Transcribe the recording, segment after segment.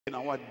in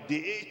our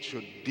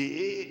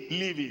day-to-day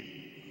living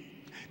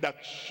that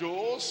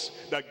shows,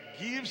 that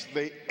gives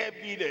the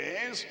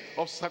evidence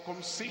of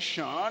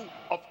circumcision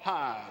of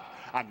heart.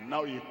 And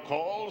now he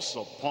calls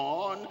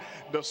upon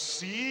the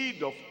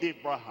seed of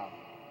Abraham,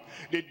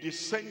 the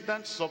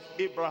descendants of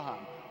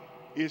Abraham.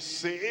 He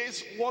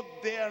says, walk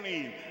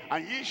therein,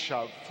 and ye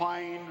shall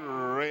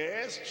find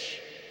rest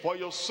for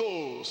your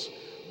souls.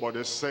 But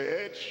they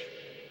said,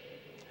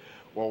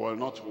 we will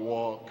not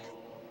walk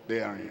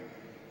therein.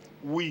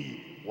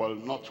 We will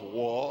not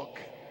walk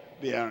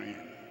therein.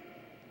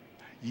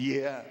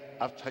 Year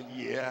after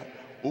year,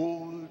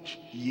 old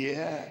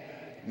year,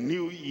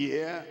 new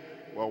year,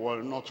 we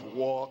will not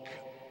walk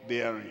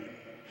therein.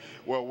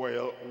 We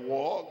will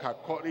walk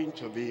according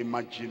to the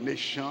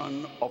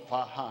imagination of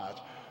our heart.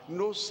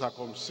 No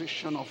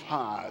circumcision of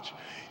heart.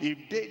 If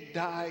they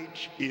died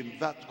in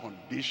that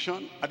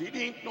condition, and they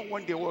didn't know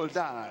when they will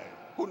die,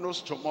 who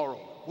knows tomorrow?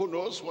 Who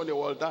knows when they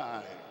will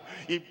die?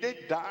 If they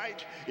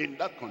died in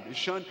that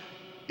condition,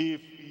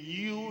 if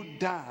you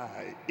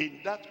die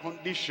in that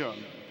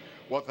condition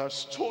with a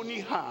stony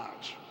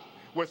heart,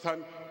 with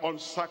an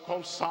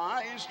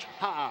uncircumcised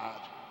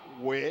heart,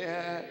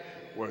 where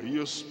will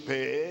you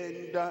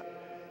spend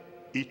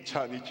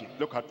eternity?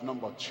 Look at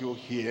number 2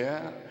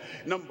 here.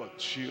 Number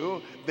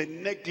 2, the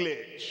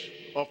neglect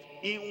of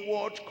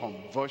inward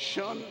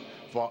conversion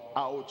for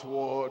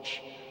outward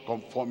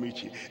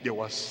conformity. They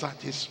were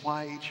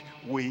satisfied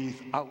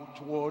with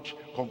outward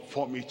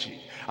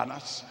conformity, and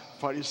that's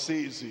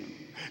Pharisaism.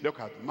 Look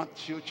at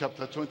Matthew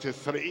chapter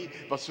 23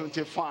 verse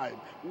 25.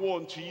 Woe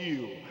unto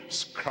you,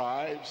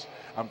 scribes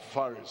and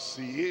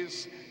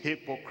Pharisees,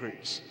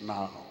 hypocrites.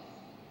 Now,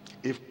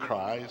 if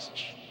Christ,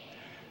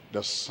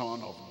 the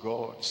Son of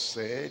God,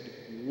 said,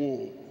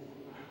 woe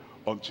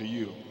unto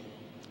you,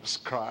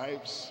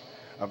 scribes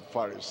and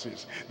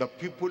Pharisees, the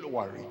people who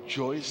are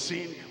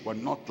rejoicing were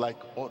not like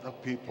other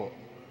people.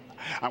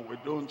 And we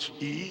don't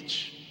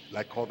eat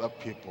like other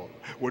people.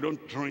 We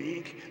don't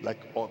drink like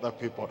other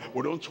people.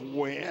 We don't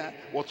wear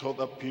what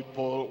other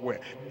people wear.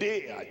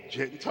 They are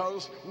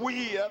Gentiles.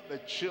 We are the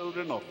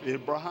children of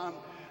Abraham.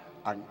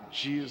 And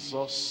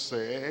Jesus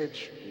said,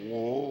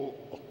 woe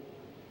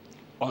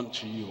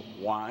unto you.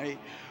 Why?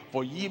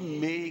 For ye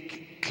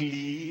make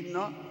clean,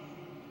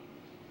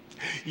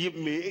 ye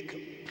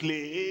make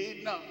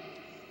plain,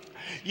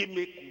 ye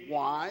make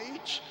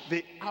white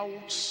the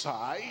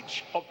outside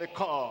of the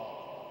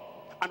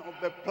cup and of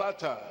the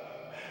platter,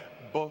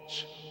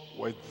 but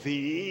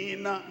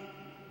within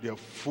they're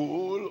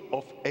full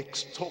of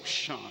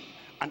extortion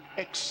and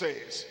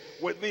excess.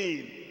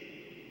 Within,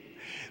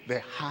 the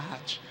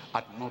heart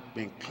had not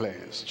been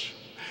cleansed.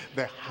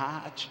 The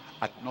heart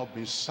had not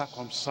been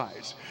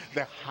circumcised.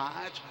 The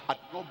heart had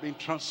not been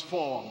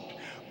transformed.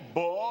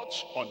 But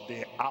on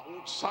the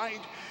outside,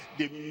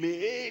 they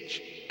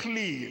made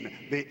clean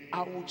the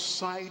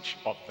outside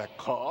of the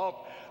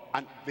cup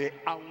and the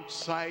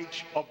outside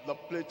of the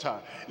platter.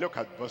 Look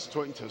at verse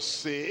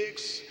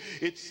 26.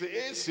 It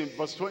says in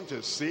verse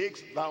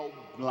 26, thou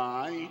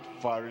blind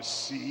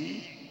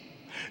Pharisee,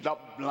 thou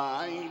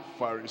blind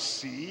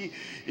Pharisee,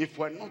 if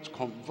we're not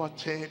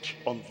converted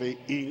on the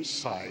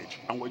inside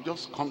and we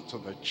just come to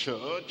the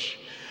church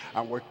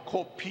and we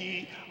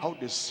copy how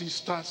the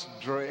sisters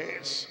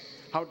dress,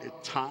 how they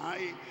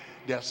tie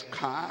their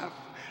scarf,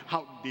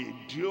 how they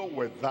deal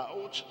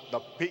without the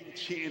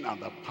painting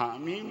and the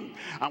palming,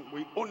 and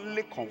we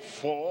only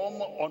conform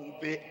on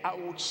the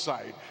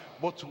outside,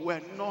 but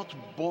we're not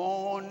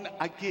born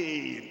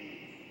again.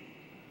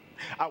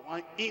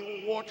 Our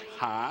inward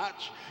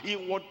heart,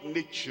 inward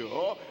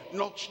nature,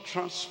 not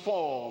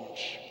transformed,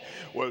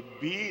 will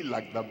be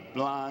like the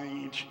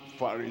blind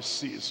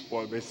Pharisees.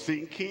 Will be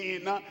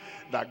thinking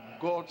that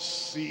God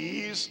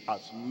sees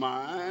as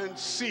man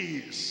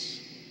sees.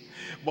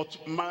 But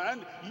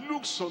man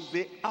looks on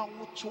the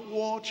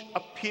outward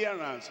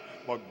appearance,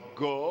 but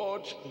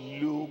God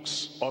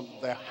looks on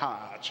the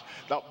heart.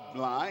 The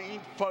blind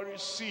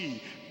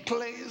Pharisee,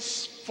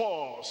 cleanse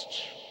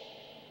first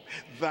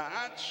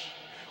that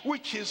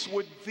which is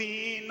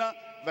within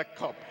the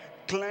cup.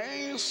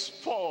 Cleanse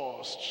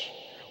first.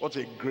 What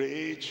a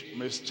great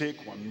mistake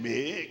we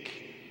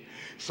make.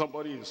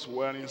 Somebody is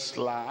wearing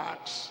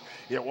slacks.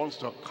 He wants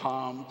to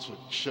come to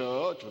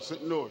church. You say,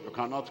 no, you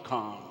cannot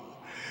come.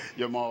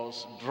 You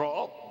must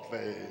drop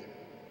the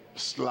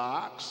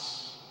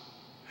slacks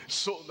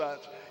so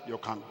that you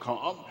can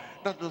come.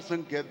 That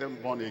doesn't get them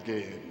born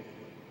again.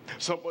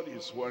 Somebody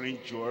is wearing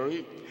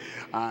jewelry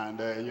and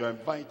you're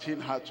inviting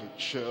her to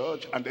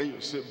church, and then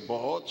you say,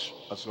 but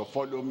as you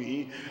follow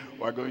me,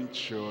 we're going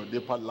to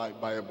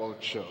Deeperlife Bible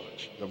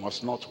Church. You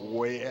must not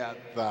wear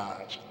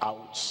that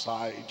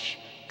outside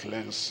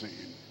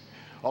cleansing.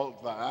 All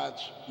that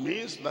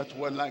means that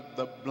we're like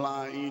the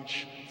blind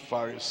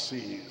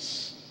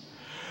Pharisees.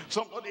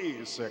 Somebody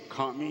is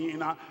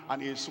coming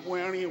and is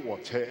wearing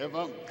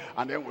whatever,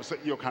 and then we say,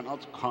 you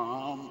cannot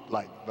come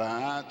like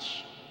that.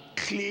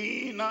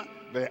 Clean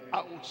the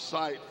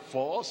outside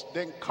first,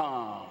 then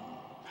come.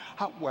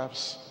 How we have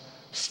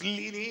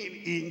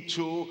slidden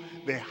into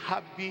the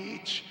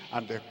habit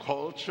and the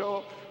culture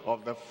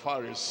of the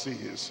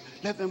Pharisees.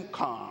 Let them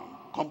come.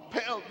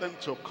 Compel them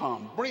to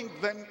come. Bring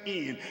them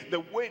in the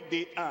way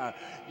they are.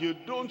 You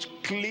don't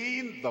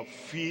clean the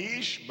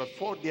fish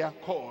before they are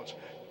caught.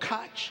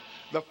 Catch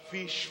the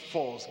fish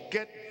first.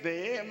 Get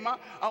them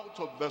out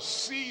of the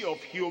sea of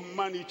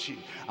humanity.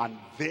 And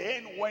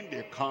then when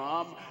they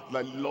come,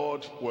 the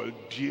Lord will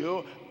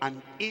do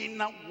an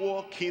inner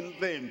work in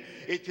them.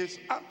 It is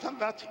after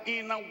that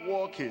inner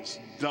work is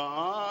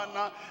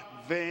done,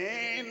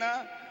 then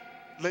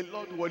the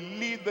Lord will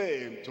lead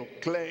them to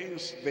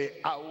cleanse the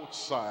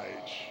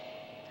outside.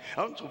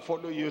 I want to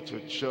follow you to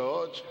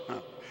church.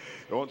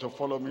 You want to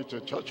follow me to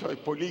church? You're a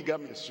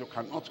polygamist. You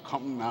cannot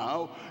come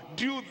now.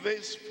 Do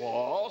this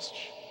first.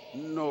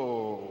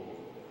 No.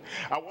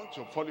 I want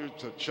to follow you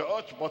to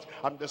church, but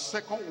I'm the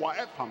second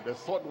wife, I'm the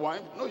third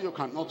wife. No, you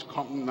cannot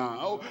come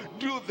now.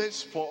 Do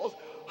this first.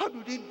 How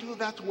do they do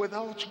that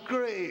without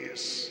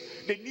grace?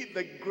 They need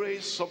the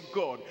grace of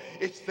God.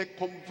 It's the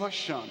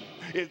conversion.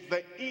 It's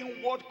the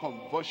inward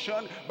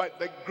conversion by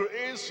the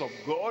grace of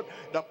God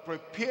that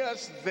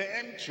prepares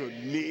them to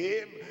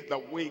live the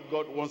way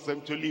God wants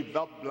them to live.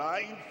 The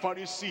blind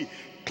Pharisee,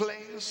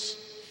 cleanse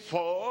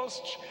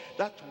first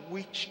that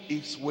which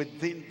is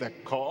within the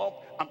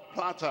cup and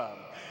platter,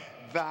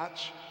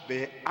 that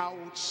the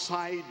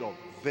outside of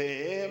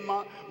them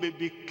may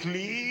be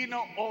clean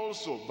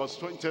also. Verse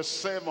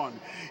 27.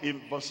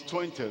 In verse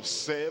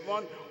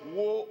 27,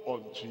 woe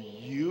unto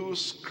you,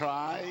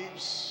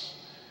 scribes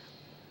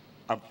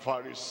and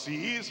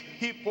Pharisees,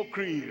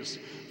 hypocrites,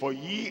 for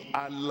ye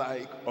are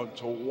like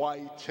unto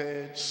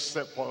whited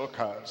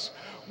sepulchres,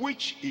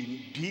 which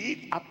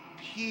indeed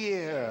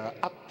appear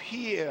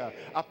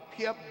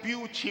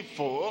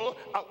beautiful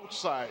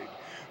outside,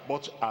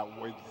 but are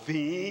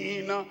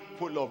within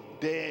full of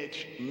dead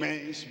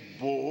men's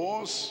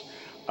bones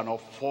and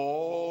of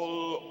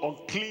all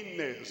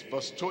uncleanness.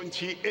 Verse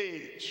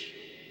 28,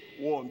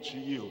 woe unto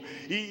you,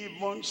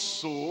 even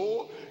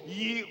so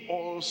ye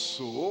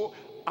also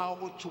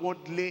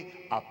outwardly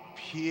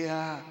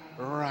appear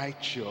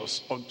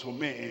righteous unto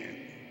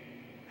men,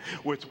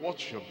 with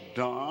what you've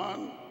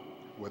done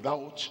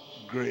without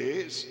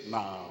grace.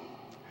 Now,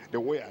 the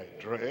way I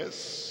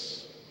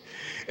dress,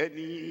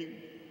 any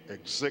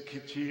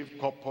executive,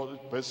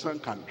 corporate person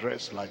can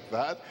dress like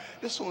that.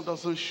 This one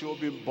doesn't show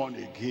being born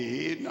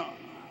again.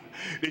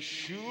 The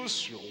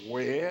shoes you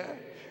wear,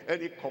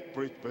 any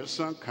corporate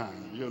person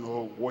can,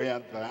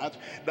 wear that.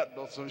 That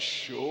doesn't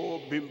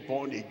show being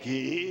born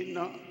again.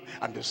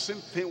 And the same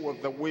thing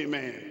with the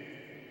women.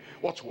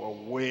 What we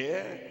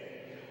wear,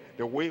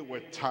 the way we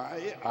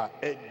tie our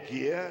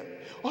headgear,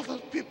 other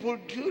people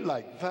do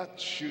like that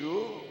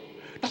too.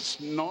 That's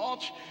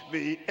not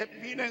the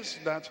evidence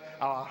that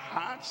our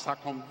hearts are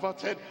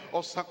converted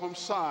or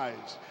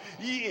circumcised.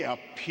 Ye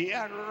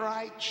appear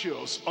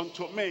righteous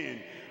unto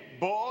men,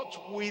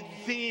 but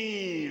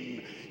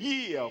within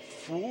ye are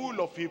full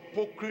of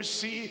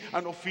hypocrisy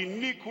and of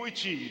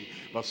iniquity.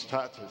 Verse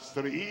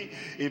 33,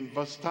 in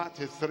verse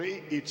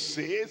 33 it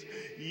says,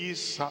 ye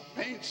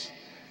serpents,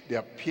 they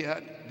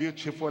appeared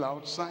beautiful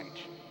outside.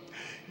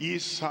 Ye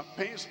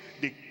serpents,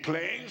 they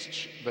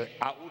cleansed the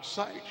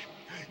outside.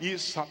 Ye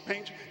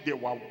serpents, they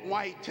were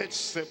whited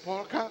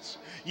sepulchres.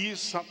 Ye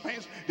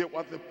serpents, they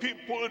were the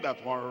people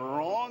that were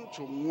run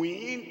to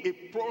win a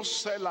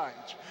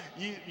proselyte.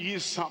 Ye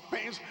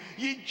serpents,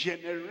 ye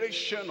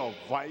generation of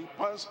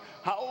vipers,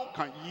 how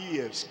can ye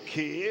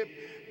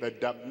escape the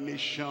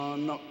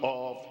damnation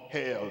of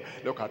hell?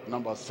 Look at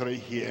number 3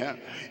 here.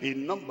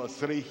 In number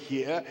 3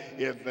 here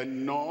is the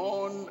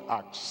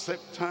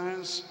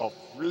non-acceptance of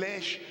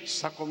flesh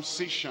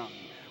circumcision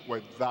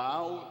with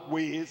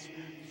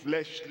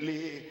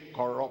fleshly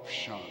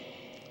corruption.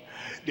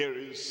 There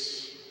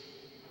is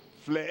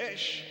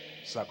flesh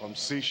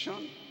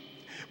circumcision,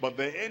 but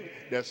then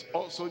there's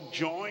also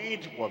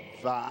joined with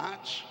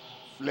that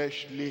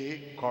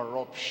fleshly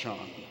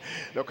corruption.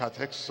 Look at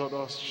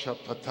Exodus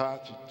chapter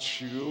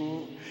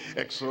 32.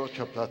 Exodus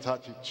chapter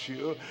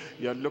 32,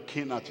 you're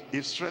looking at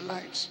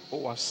Israelites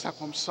who are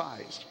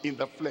circumcised in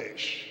the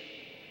flesh.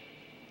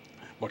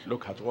 But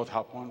look at what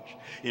happened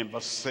in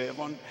verse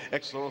 7,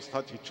 Exodus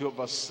 32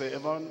 verse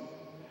 7.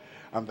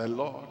 And the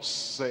Lord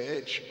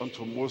said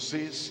unto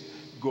Moses,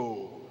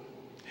 go,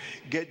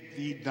 get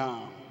thee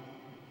down,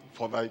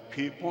 for thy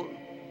people,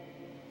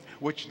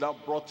 which thou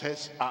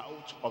broughtest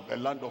out of the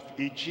land of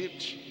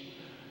Egypt,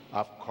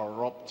 have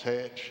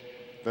corrupted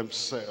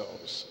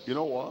themselves. You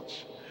know what?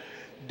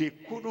 They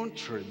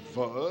couldn't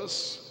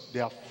reverse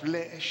their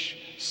flesh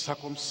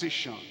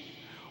circumcision.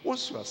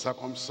 Once you are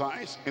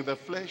circumcised in the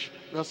flesh,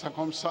 you are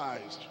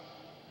circumcised.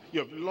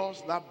 You've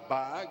lost that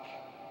bag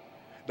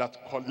that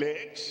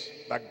collects,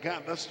 that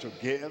gathers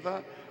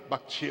together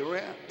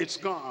bacteria. It's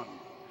gone.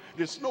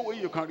 There's no way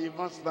you can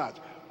reverse that.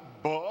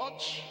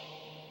 But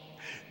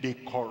they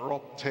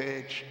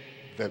corrupted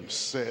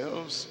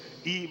themselves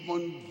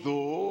even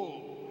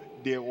though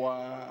they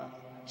were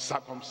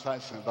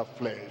circumcised in the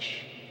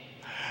flesh.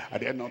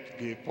 And they're not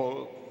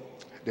people.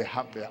 They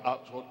have their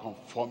outward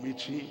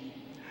conformity.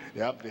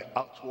 They have the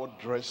outward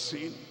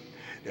dressing.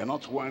 They're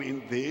not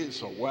wearing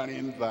this or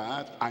wearing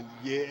that, and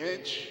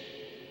yet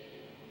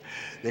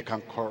they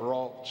can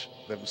corrupt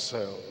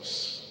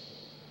themselves.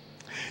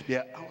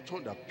 Their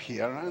outward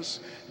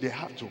appearance, they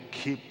have to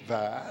keep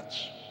that,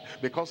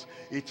 because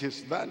it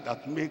is that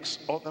that makes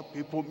other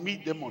people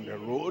meet them on the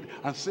road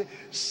and say,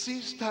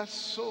 "Sister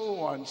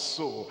so and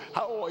so,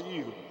 how are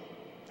you?"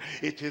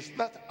 It is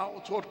that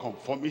outward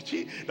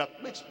conformity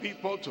that makes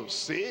people to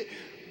say,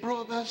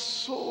 "Brother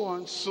so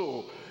and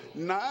so,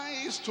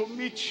 nice to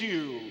meet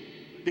you."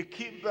 They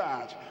keep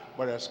that.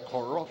 But there's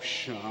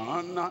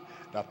corruption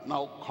that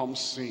now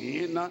comes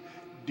in.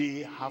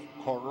 They have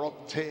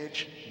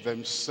corrupted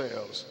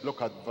themselves.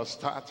 Look at verse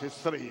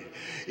 33.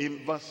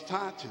 In verse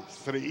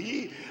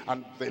 33,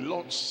 and the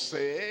Lord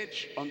said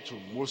unto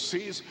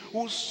Moses,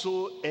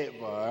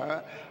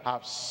 "Whosoever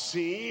have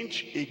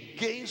sinned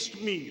against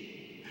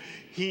me,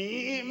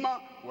 him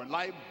will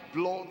I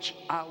blot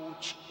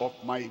out of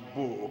my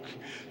book."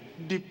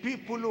 The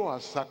people who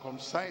are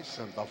circumcised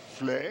in the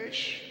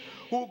flesh,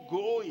 who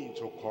go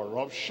into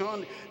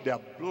corruption, they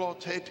are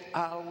blotted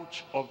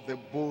out of the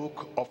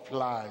book of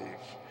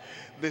life.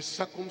 The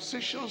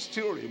circumcision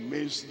still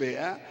remains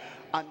there,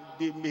 and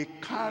they may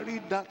carry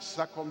that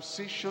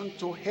circumcision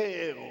to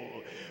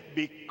hell,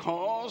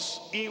 because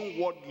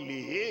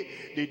inwardly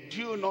they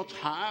do not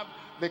have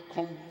the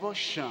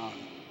conversion,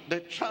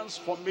 the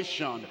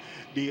transformation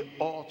they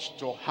ought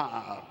to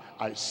have.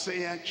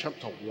 Isaiah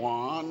chapter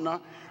 1,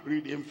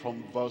 reading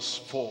from verse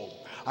 4.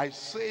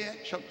 Isaiah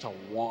chapter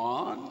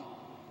 1,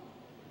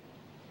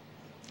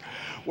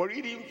 we're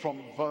reading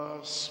from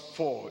verse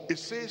 4. It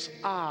says,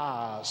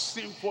 "Ah,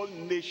 sinful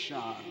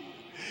nation,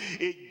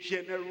 a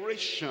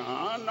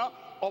generation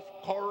of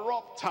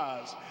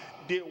corrupters."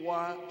 They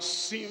were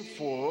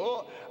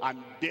sinful,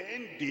 and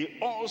then they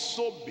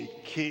also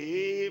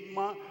became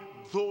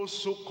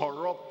those who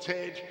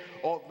corrupted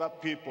other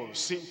people.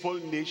 Sinful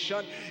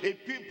nation, a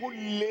people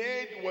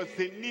laden with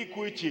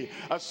iniquity,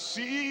 a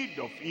seed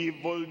of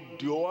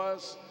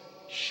evildoers,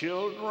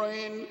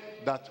 children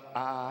that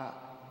are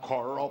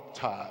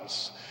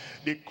corrupters.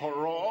 They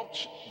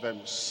corrupt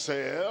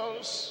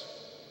themselves.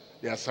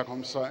 They are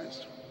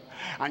circumcised,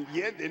 and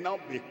yet they now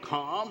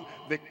become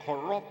the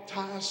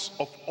corrupters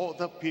of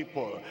other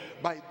people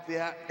by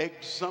their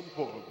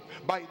example,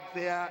 by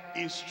their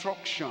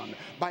instruction,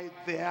 by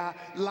their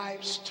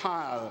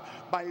lifestyle,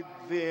 by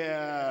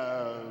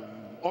their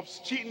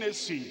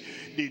obstinacy.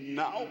 They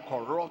now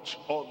corrupt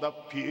other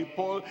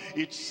people.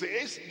 It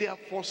says they are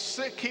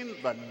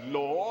forsaking the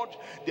Lord.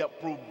 They have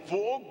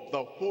provoked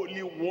the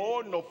Holy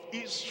One of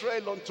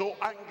Israel unto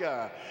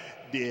anger.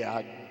 They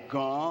are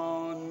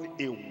gone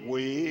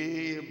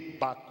away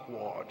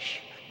backward.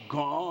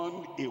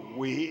 Gone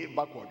away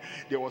backward.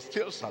 They were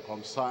still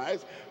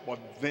circumcised, but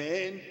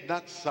then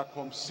that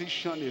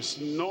circumcision is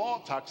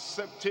not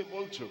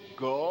acceptable to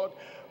God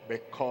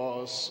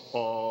because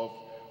of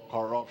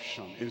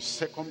corruption. In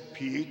 2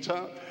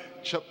 Peter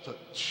chapter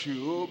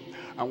 2,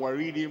 and we're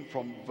reading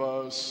from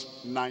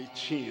verse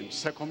 19.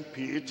 2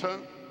 Peter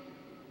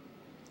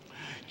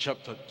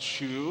chapter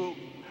 2,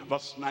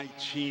 verse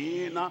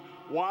 19.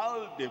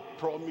 "While they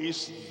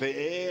promise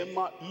them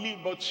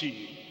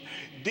liberty,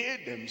 they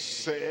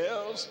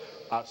themselves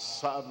are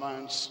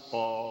servants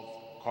of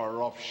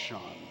corruption."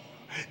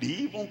 They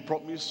even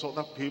promise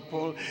other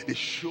people. They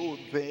show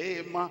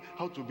them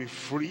how to be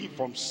free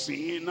from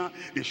sin.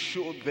 They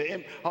show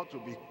them how to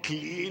be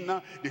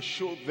clean. They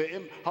show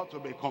them how to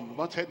be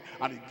converted,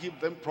 and they give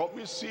them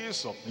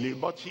promises of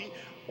liberty.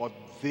 But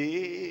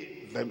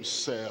they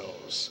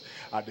themselves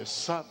are the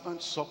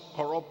servants of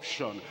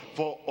corruption.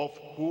 For of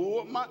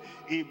whom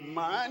a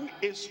man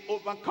is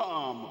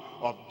overcome,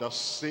 of the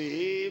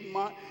same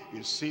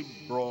is he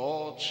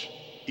brought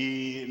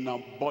in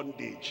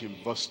bondage. In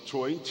verse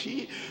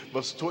 20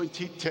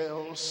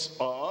 tells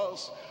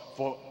us,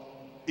 "For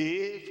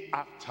if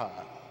after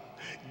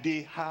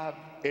they have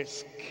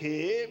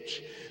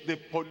escaped the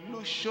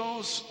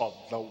pollutions of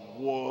the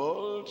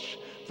world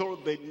through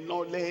the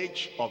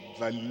knowledge of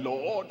the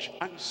Lord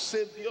and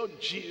Savior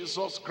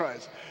Jesus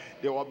Christ,"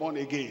 they were born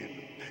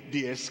again.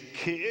 They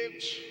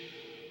escaped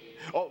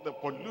all the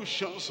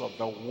pollutions of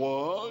the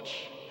world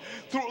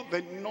through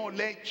the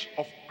knowledge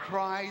of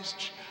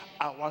Christ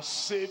our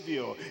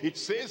Savior. It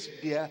says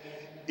they are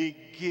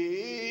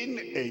again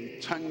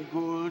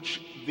entangled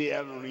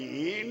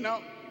therein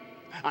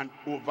and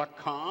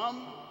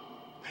overcome.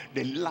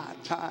 The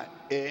latter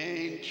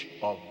end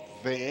of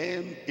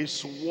them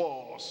is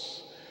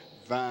worse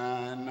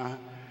than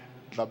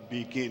the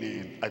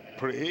beginning. I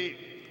pray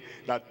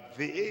that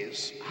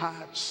this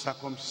heart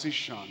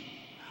circumcision,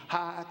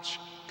 heart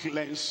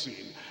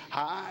cleansing,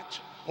 heart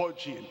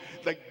purging,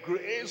 the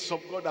grace of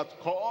God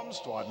that comes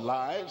to our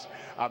lives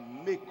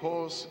and make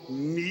us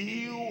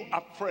new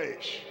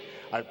afresh,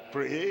 I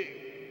pray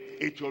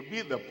it will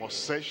be the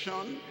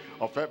possession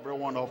of every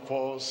one of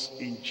us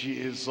in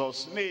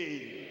Jesus'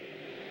 name.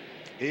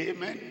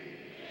 Amen.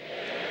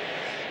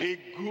 A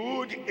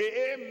good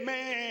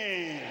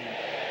amen.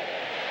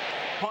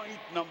 Point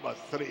number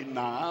 3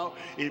 now.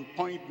 In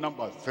point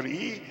number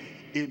 3,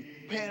 in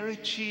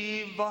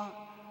imperative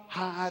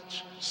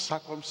heart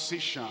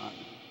circumcision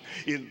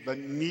in the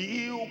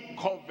new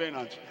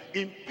covenant.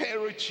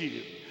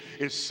 Imperative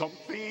is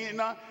something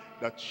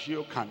that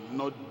you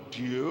cannot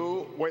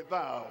do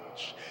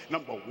without.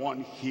 Number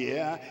one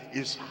here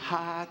is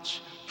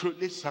heart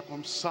truly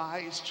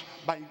circumcised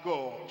by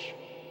God.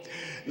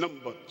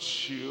 Number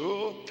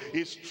two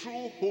is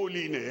true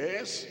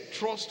holiness,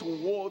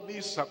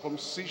 trustworthy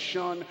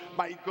circumcision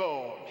by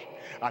God.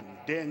 And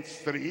then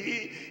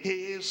three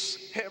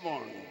is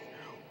heaven,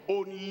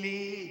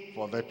 only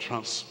for the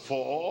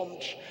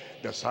transformed,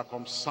 the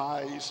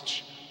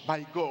circumcised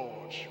by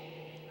God.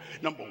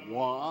 Number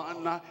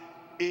one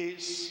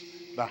is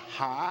the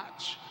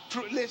heart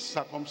truly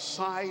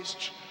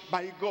circumcised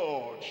by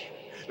God.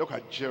 Look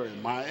at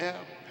Jeremiah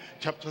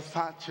chapter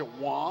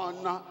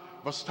 31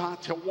 verse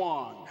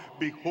 31.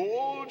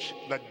 Behold,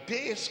 the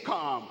days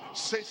come,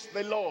 says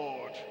the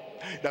Lord,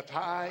 that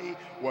I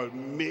will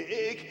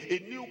make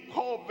a new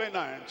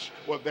covenant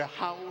with the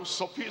house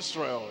of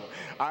Israel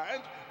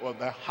and with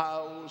the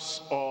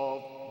house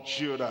of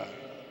Judah.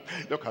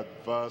 Look at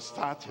verse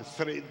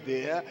 33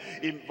 there.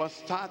 In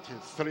verse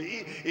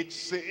 33 it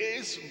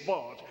says,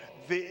 but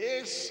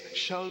this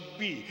shall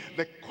be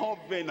the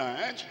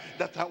covenant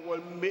that I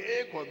will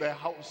make with the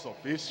house of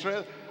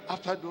Israel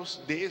after those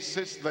days,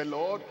 says the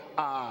Lord.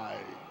 I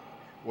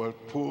will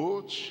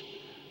put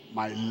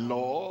my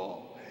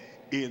law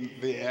in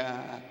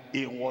their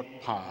inward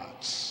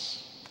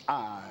parts.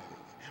 I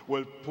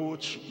will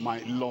put my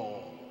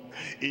law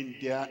in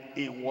their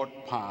inward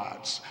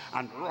parts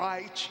and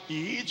write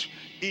it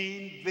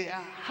in their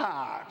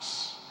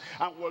hearts,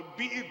 and will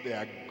be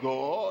their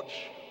God.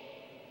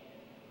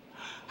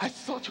 I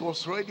thought he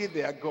was already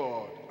their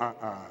God.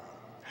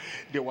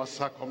 They were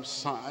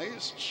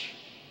circumcised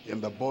in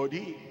the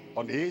body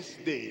on the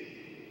 8th day.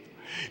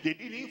 They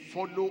didn't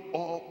follow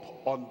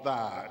up on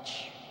that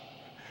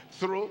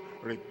through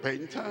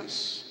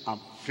repentance and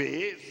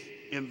faith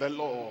in the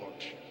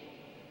Lord.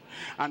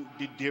 And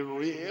they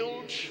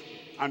derailed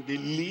and they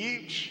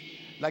lived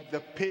like the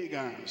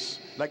pagans,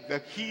 like the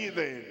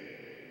heathen.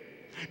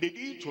 They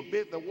didn't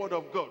obey the word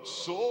of God.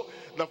 So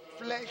the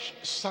flesh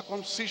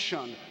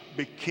circumcision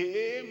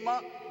became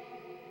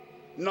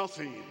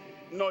nothing,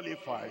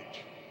 nullified,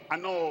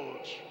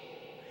 annulled.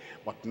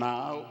 But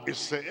now it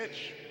said,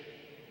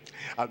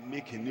 I'll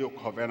make a new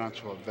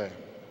covenant with them,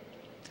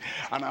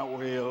 and I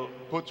will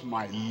put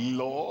my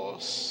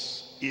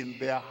laws in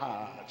their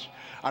heart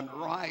and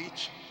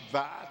write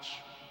that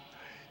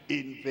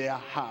in their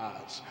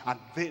hearts, and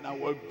then I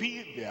will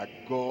be their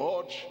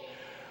God,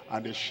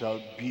 and they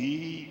shall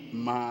be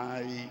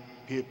my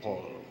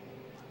people.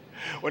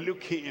 We're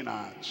looking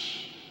at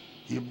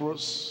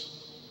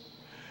Hebrews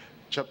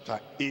chapter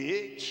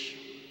 8.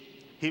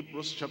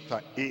 Hebrews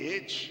chapter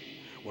 8,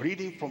 we're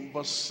reading from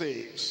verse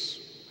 6.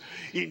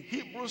 In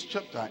Hebrews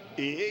chapter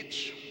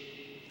 8,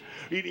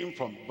 reading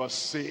from verse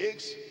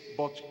 6,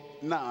 but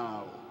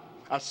now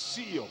as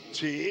he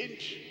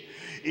obtained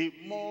a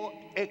more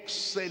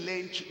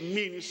excellent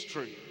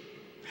ministry,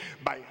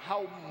 by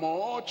how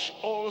much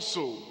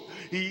also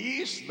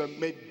he is the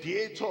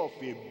mediator of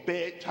a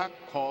better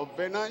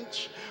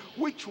covenant,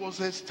 which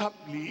was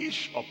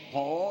established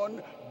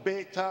upon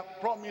better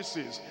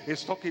promises.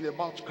 He's talking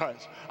about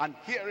Christ, and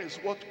here is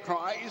what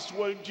Christ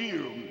will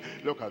do.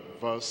 Look at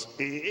verse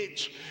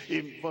 8.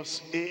 In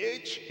verse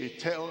 8 he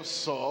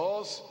tells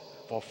us,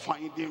 for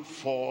finding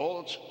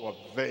fault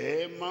with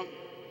them,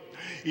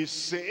 he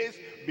says,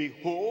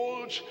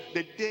 behold,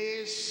 the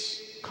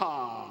days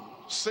come,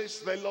 says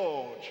the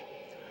Lord,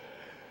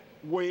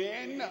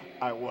 when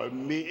I will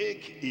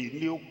make a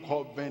new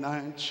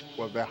covenant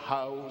with the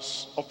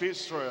house of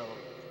Israel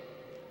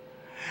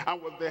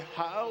and with the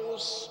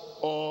house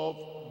of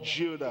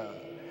Judah.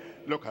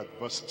 Look at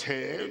verse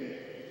 10.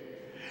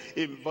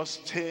 In verse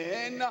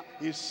 10,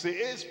 he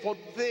says, for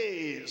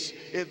this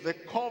is the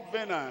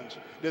covenant.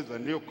 There's a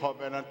new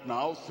covenant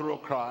now through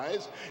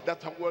Christ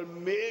that I will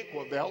make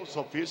with the house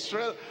of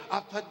Israel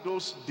after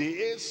those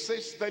days,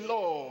 says the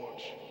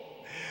Lord.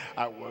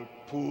 I will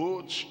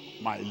put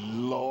my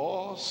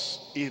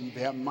laws in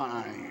their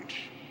mind.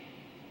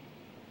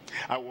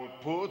 I will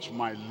put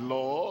my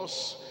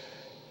laws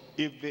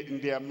in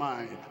their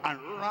mind and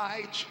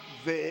write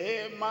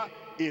them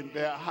in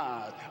their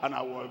heart, and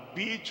I will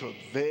be to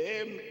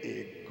them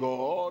a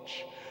God,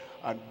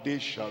 and they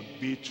shall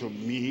be to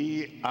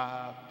me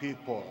a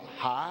people.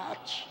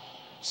 Heart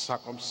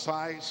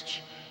circumcised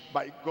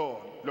by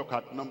God. Look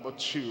at number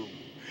 2.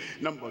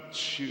 Number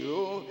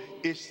 2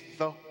 is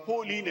the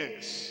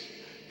holiness,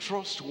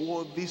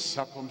 trustworthy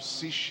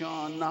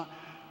circumcision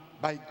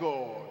by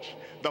God.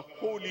 The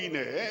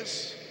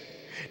holiness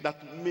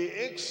that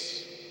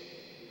makes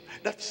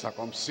that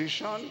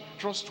circumcision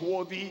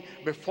trustworthy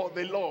before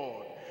the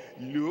Lord.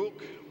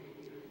 Luke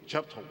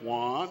chapter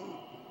 1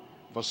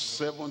 verse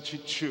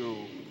 72.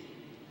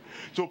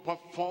 To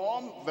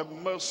perform the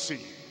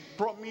mercy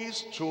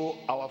promised to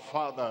our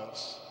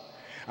fathers,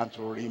 and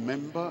to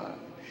remember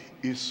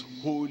his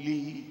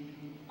holy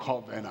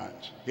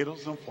covenant. He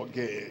doesn't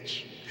forget.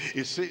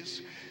 It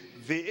says,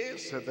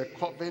 This is the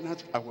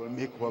covenant I will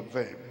make with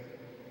them.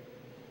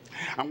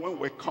 And when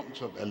we come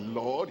to the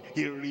Lord,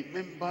 he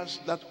remembers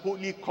that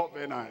holy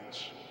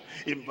covenant.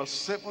 In verse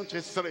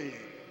 73,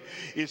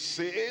 it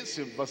says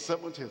in verse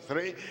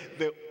 73,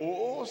 the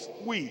oath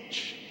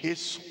which he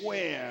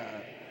swore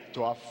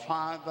to our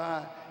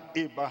father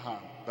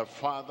Abraham, the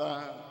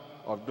father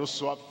of those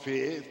who have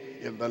faith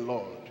in the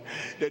Lord.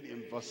 Then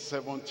in verse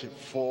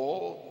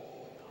 74,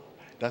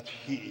 that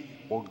he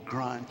will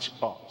grant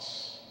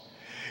us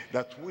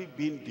that we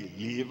being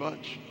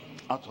delivered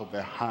out of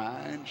the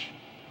hand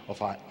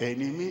of our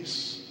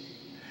enemies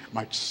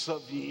might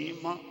serve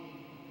him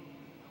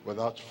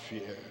without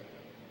fear.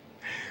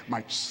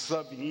 Might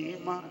serve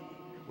him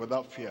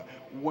without fear.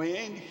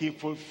 When he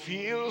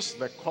fulfills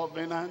the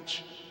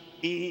covenant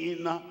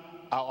in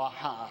our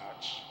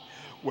hearts,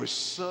 we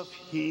serve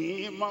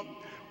him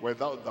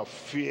without the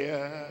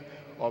fear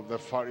of the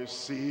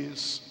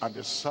Pharisees and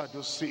the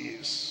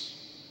Sadducees.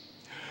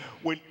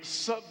 We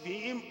serve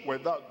him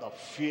without the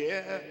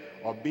fear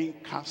of being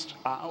cast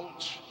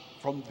out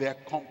from their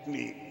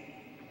company,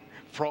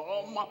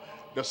 from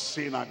the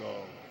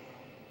synagogue.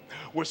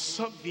 We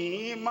serve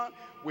him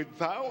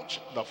without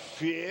the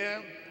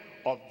fear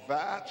of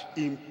that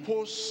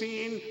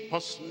imposing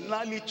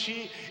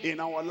personality in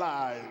our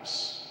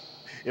lives.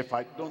 If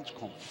I don't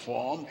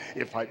conform,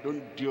 if I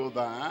don't do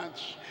that,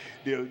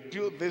 they'll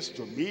do this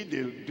to me,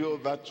 they'll do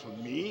that to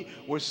me.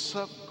 We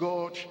serve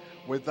God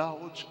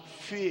without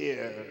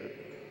fear.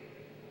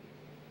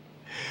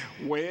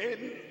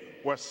 When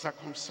we're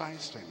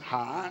circumcised in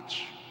heart,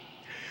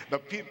 the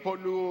people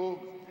who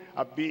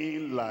are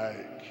being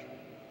like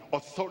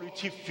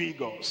authority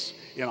figures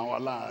in our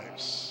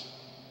lives.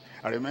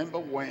 I remember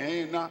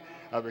when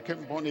I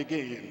became born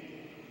again,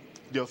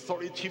 the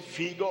authority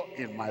figure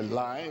in my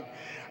life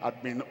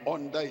had been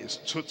under his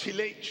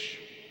tutelage,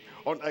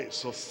 under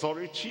his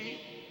authority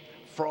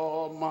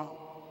from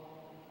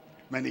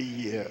many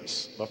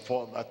years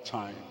before that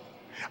time.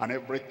 And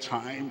every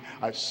time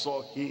I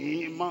saw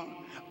him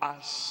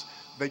as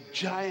the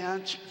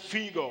giant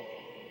figure,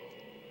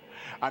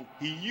 and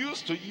he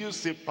used to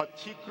use a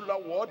particular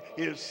word.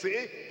 He'll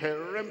say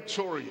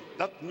peremptory.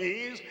 That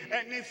means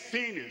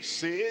anything he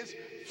says,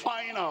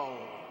 final.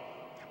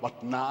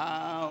 But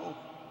now,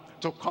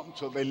 to come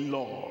to the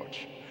Lord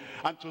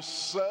and to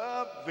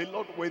serve the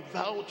Lord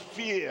without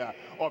fear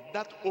of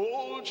that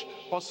old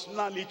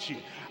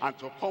personality, and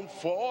to come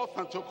forth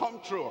and to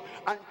come through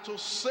and to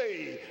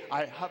say,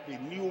 I have a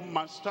new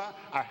master,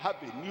 I have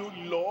a new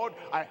Lord,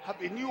 I have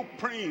a new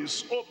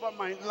prince over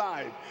my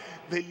life.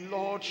 The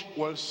Lord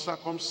will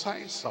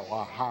circumcise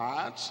our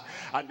hearts,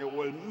 and he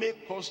will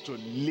make us to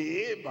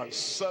live and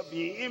serve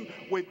him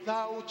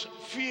without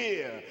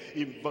fear.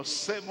 In verse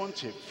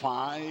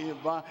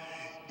 75,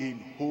 in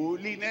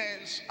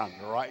holiness and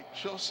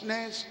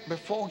righteousness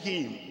before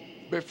him.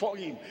 Before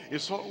him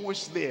is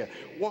always there.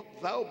 Walk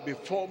thou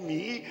before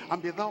me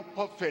and be thou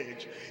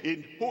perfect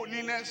in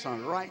holiness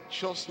and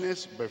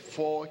righteousness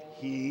before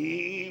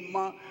him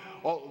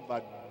all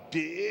the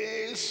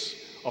days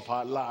of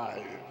our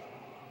life.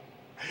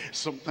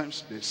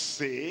 Sometimes they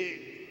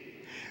say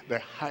the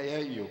higher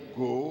you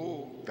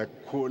go, the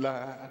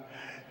cooler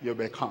you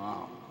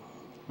become.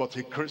 But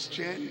a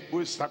Christian who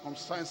is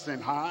circumcised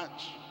in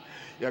heart,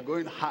 you're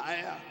going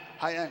higher,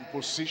 higher in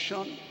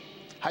position,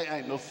 higher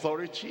in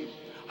authority,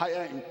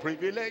 higher in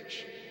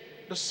privilege.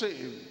 The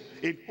same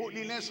in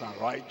holiness and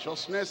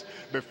righteousness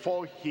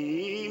before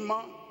him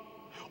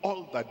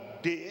all the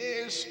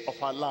days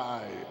of our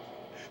life.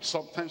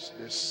 Sometimes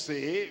they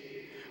say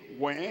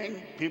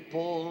when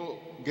people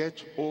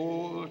get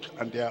old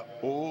and they are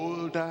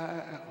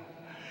older,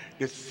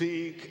 they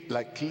think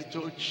like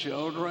little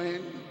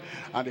children,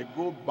 and they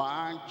go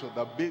back to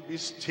the baby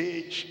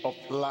stage of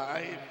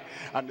life,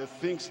 and the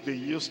things they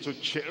used to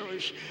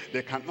cherish,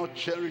 they cannot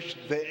cherish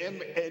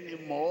them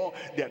anymore.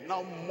 They are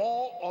now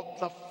more of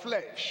the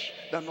flesh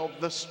than of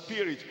the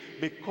spirit,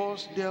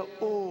 because they're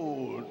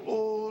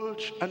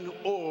old and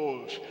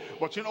old.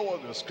 But you know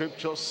what the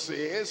scripture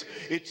says?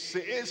 It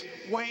says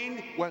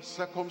when we're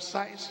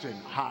circumcised in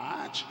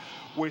heart,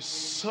 we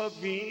serve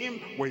him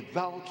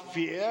without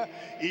fear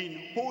in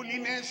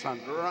holiness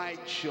and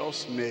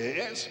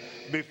righteousness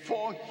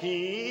before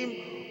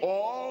him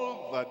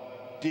all the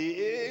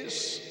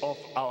days of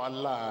our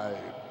life.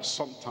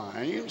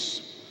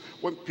 Sometimes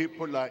when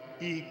people are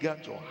eager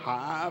to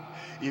have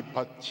a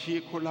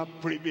particular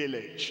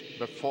privilege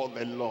before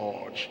the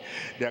Lord,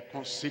 they're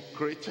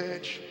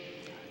consecrated,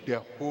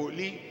 they're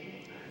holy,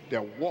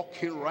 they're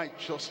walking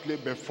righteously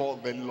before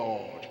the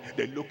Lord.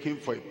 They're looking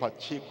for a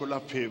particular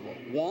favor.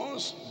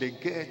 Once they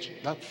get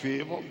that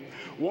favor,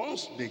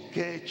 once they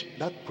get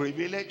that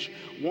privilege,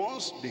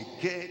 once they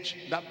get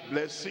that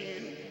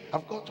blessing,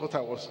 I've got what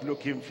I was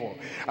looking for.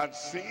 And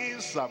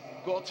since I've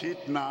got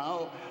it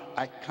now,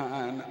 I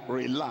can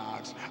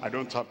relax. I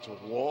don't have to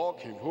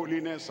walk in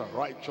holiness and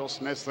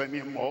righteousness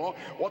anymore.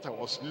 What I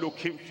was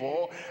looking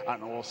for,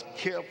 and I was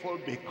careful,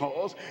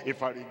 because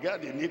if I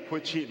regard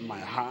iniquity in my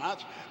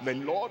heart, the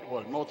Lord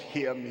will not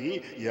hear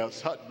me. He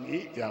has heard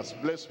me, he has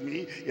blessed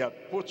me, he has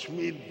put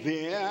me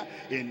there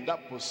in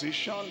that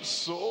position.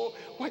 So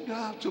why do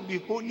I have to be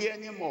holy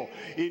anymore?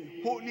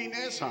 In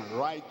holiness and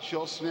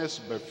righteousness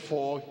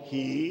before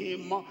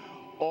him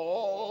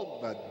all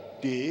the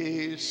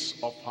days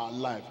of our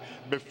life.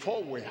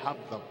 Before we have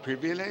the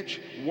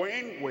privilege,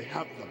 when we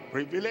have the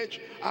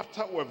privilege,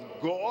 after we've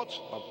got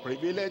the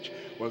privilege,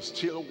 we're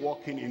still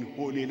walking in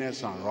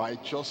holiness and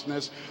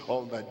righteousness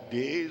all the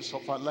days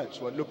of our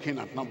lives. We're looking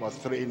at number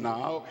 3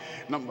 now.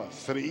 Number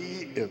 3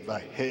 is the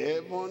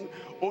heaven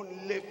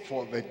only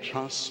for the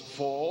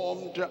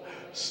transformed,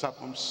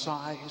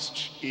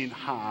 circumcised in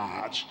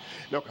heart.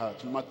 Look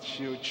at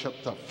Matthew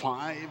chapter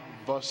 5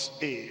 verse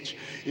 8.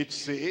 It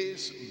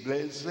says,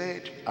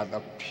 blessed are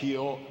the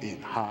pure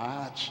in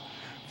heart,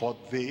 for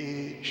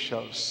they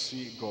shall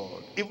see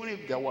God. Even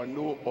if there were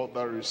no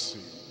other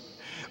reason,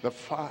 the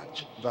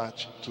fact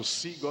that to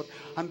see God,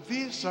 and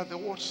these are the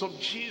words of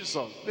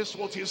Jesus. This is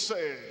what he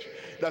said,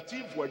 that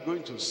if we're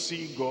going to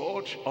see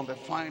God on the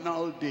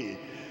final day,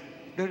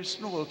 there is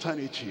no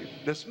alternative,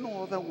 there's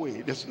no other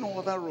way, there's no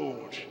other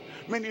road.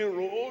 Many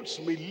roads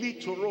may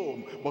lead to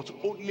Rome, but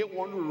only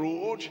one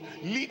road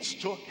leads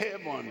to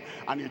heaven,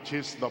 and it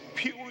is the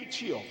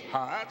purity of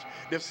heart,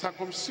 the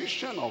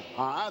circumcision of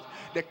heart,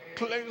 the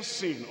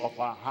cleansing of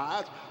our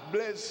heart.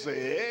 Blessed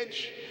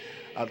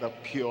are the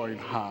pure in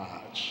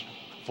heart,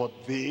 for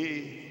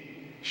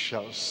they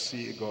shall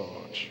see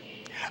God.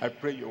 I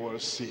pray you will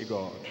see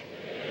God.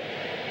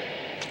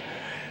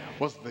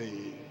 What's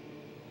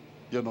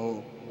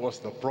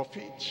the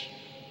prophet?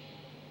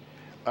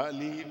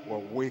 Early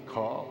will wake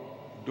up,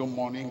 do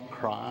morning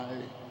cry.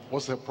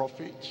 What's the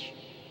prophet?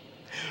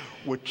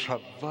 We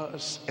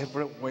traverse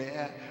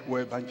everywhere,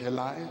 we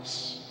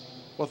evangelize.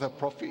 What's the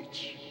prophet?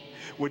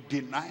 We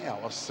deny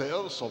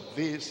ourselves of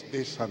this,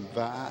 this and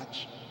that.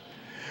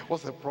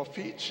 What's the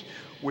prophet?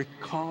 We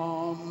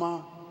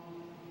come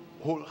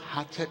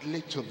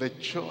wholeheartedly to the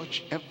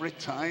church every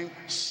time,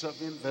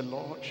 serving the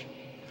Lord.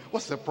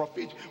 What's the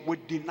prophet? We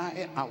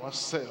deny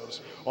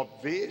ourselves of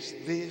this,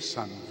 this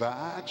and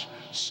that,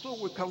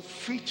 so we can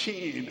fit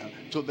in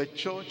to the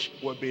church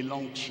we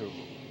belong to.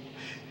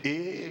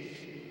 If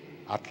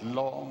at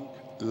long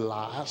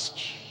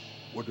last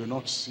we do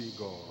not see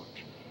God,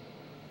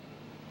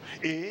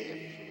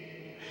 if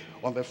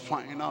on the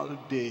final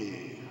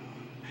day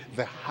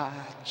the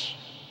heart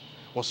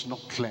was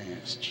not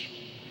cleansed,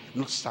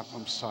 not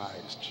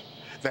circumcised,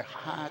 the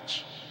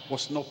heart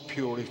was not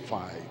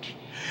purified,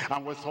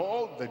 and with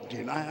all the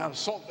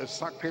denials, all the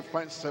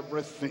sacrifice,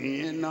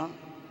 everything,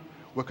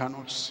 we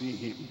cannot see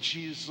him.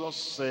 Jesus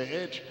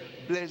said,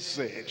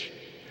 blessed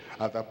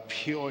are the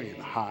pure in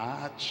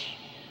heart,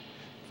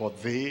 for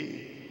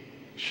they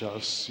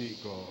shall see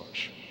God.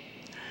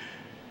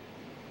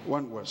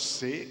 When we're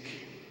sick,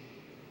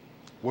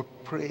 we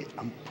pray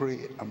and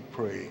pray and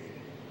pray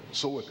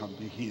so we can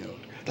be healed.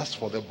 That's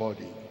for the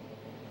body.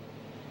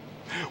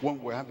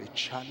 When we have a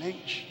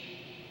challenge,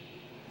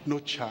 no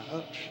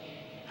child,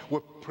 we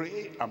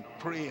pray and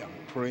pray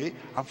and pray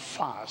and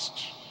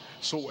fast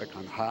so we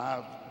can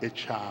have a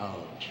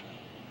child.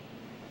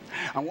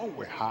 And when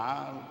we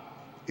have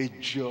a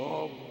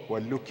job we're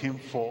looking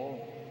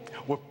for,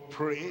 we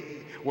pray,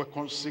 we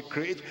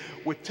consecrate,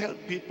 we tell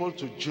people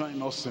to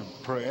join us in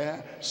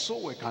prayer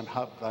so we can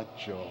have that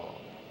job.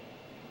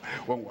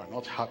 When we're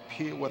not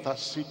happy with our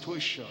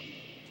situation,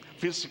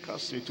 physical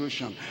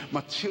situation,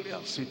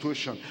 material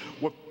situation,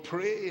 we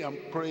pray and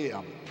pray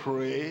and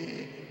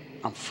pray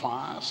and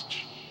fast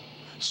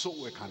so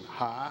we can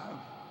have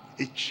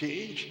a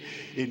change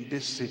in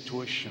this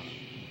situation.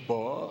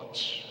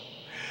 But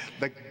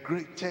the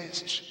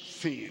greatest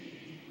thing,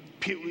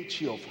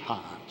 purity of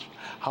heart.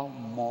 How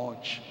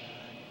much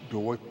do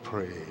we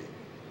pray?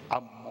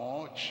 How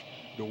much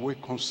do we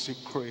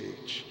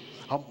consecrate?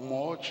 How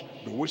much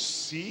do we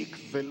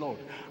seek the Lord?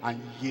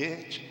 And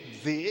yet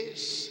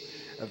this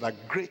is the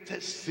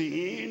greatest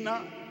thing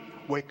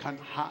we can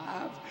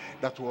have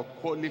that will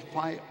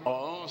qualify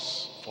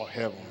us for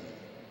heaven.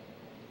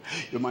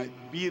 You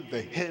might be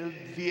the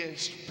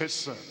healthiest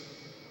person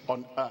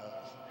on earth.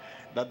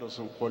 That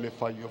doesn't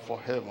qualify you for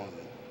heaven.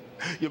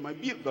 You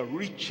might be the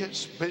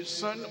richest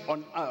person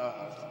on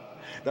earth.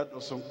 That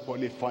doesn't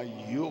qualify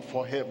you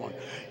for heaven.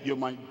 You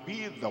might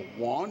be the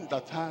one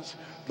that has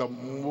the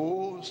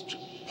most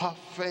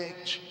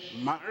perfect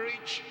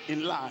marriage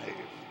in life.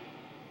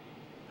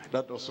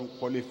 That doesn't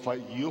qualify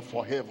you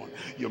for heaven.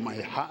 You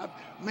might have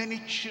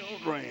many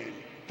children,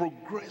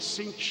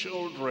 progressing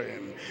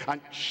children,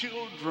 and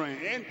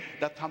children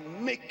that are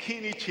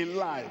making it in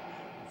life.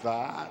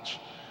 That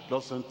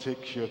doesn't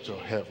take you to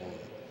heaven.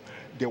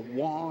 The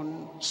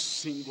one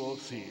single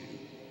thing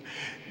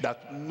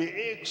that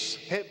makes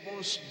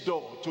heaven's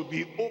door to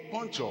be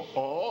open to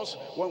us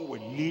when we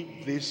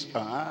leave this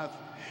earth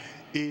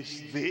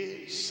is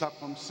the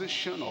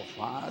circumcision of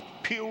heart,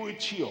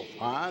 purity of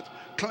heart,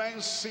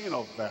 cleansing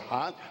of the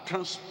heart,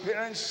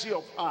 transparency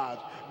of heart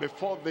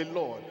before the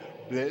Lord.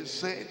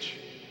 Blessed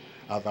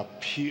are the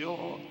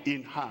pure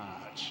in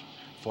heart,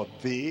 for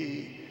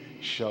they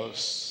shall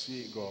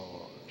see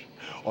God.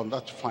 On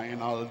that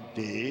final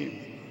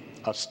day,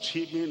 as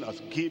Stephen has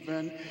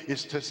given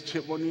his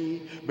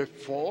testimony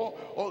before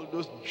all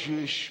those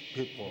Jewish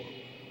people,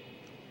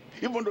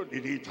 even though they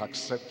didn't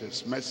accept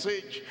his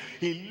message,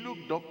 he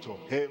looked up to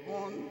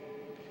heaven,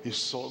 he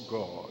saw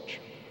God.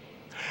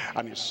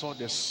 And he saw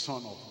the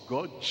Son of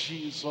God,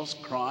 Jesus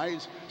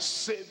Christ,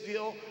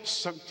 Savior,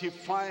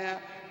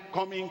 Sanctifier,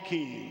 coming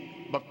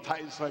King,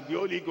 baptized by the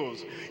Holy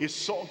Ghost. He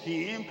saw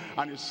him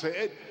and he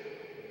said,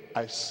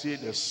 I see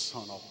the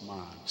Son of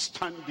Man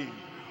standing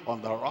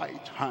on the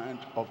right hand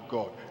of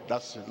God.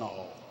 That's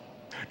enough.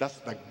 That's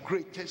the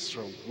greatest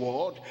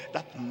reward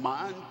that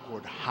man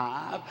could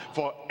have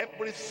for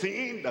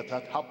everything that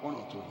had happened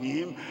unto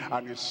him.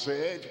 And he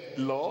said,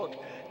 Lord,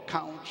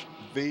 count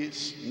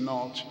this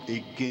not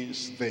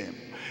against them.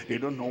 They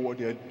don't know what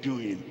they're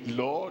doing.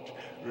 Lord,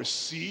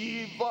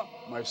 receive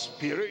my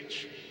spirit.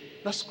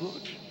 That's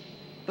good.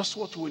 That's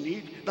what we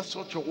need. That's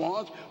what you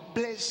want.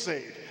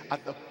 Blessed are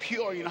the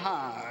pure in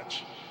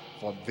heart,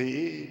 for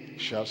they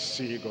shall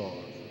see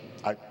God.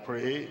 I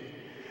pray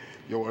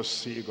you will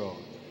see God.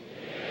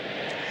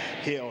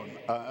 Here on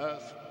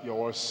earth, you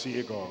will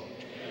see God.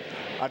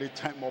 At the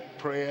time of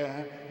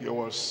prayer, you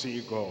will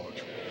see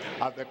God.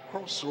 At the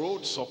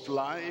crossroads of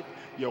life,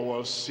 you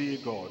will see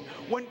God.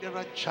 When there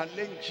are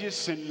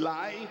challenges in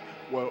life,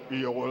 well,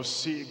 you will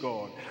see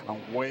God. And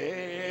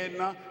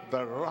when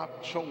the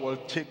rapture will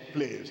take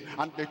place,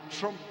 and the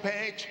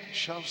trumpet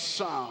shall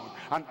sound,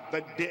 and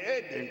the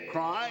dead in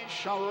Christ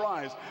shall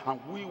rise,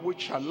 and we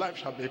which are alive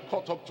shall be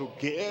caught up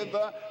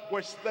together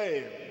with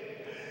them,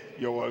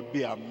 you will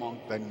be among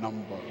the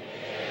number.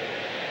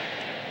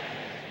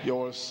 You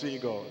will see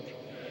God.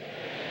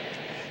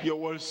 You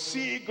will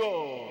see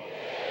God.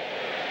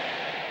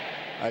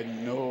 I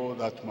know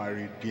that my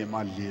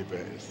Redeemer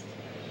liveth.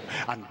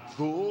 And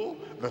though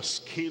the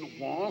skin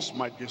once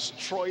might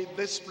destroy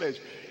this flesh,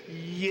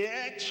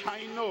 yet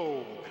I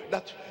know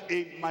that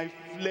in my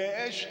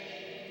flesh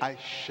I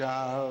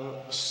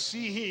shall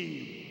see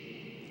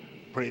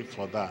him. Pray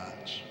for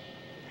that.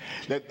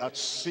 Let that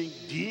sink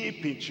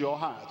deep into your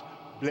heart.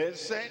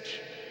 Blessed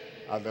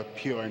are the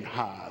pure in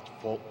heart,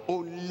 for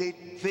only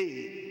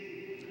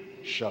they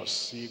shall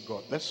see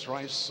God. Let's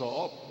rise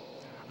up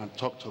and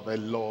talk to the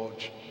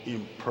Lord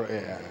in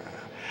prayer,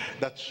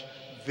 that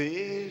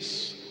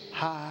this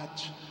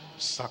heart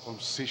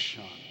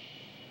circumcision,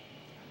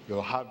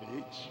 you'll have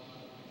it,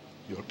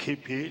 you'll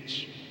keep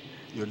it,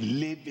 you'll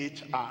live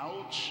it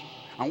out,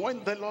 and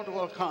when the Lord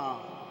will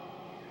come,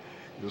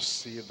 you'll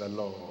see the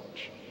Lord.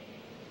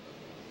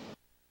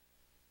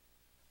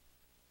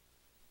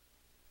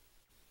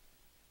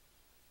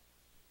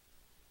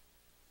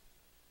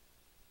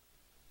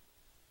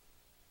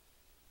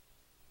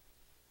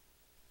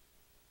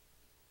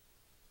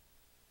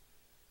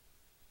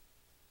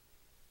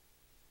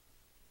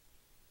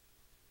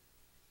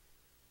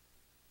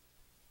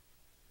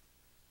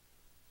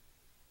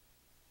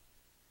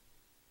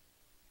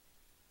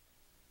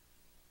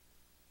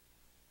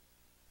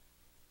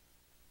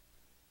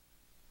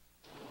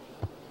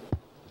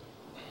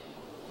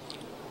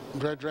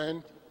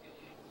 Brethren,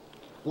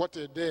 what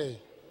a day,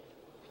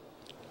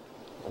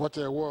 what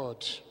a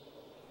word.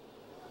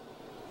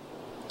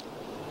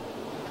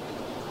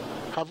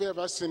 Have you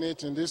ever seen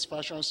it in this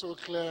fashion so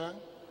clear?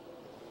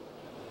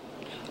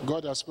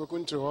 God has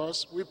spoken to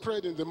us. We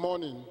prayed in the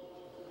morning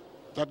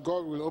that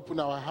God will open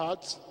our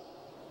hearts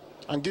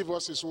and give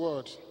us his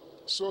word.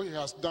 So he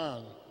has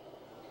done.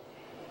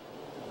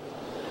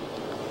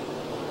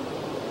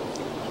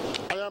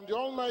 I am the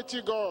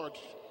Almighty God.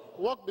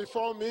 Walk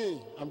before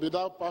me and be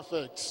thou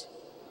perfect.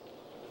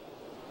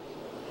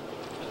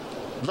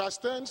 Verse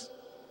 10,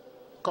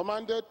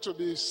 commanded to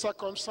be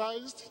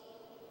circumcised,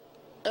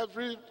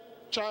 every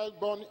child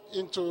born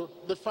into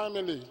the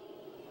family.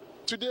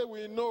 Today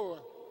we know,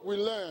 we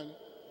learn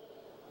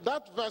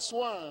that verse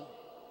 1,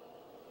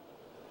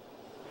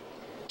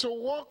 to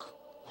walk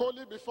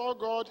holy before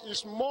God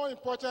is more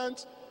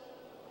important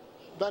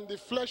than the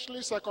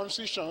fleshly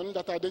circumcision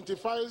that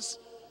identifies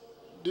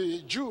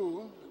the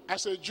Jew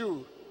as a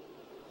Jew.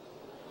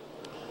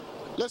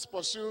 Let's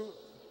pursue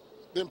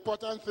the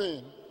important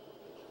thing.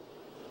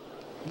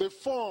 The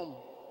form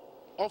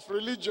of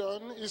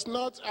religion is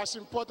not as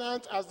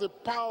important as the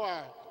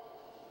power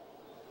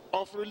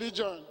of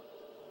religion.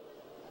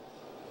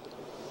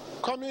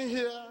 Coming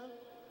here,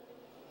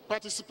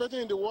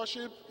 participating in the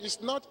worship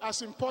is not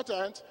as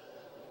important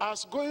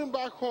as going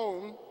back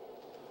home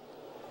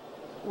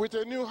with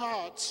a new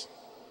heart,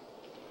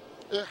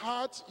 a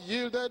heart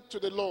yielded to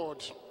the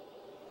Lord.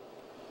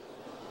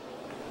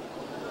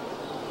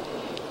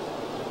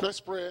 Let's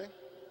pray.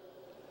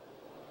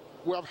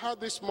 We have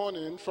heard this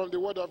morning from the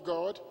word of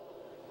God.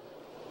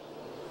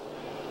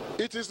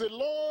 It is the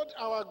Lord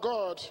our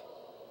God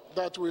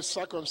that will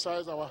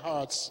circumcise our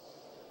hearts.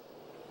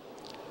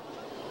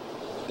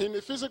 In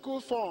a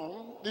physical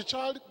form, the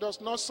child does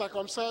not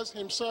circumcise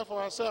himself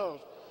or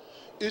herself.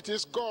 It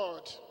is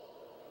God.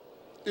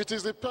 It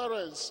is the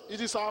parents. It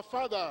is our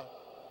Father.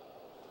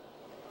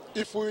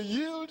 If we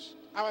yield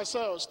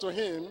ourselves to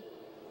him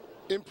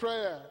in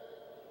prayer,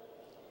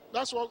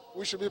 that's what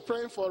we should be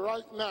praying for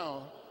right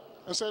now,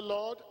 and say,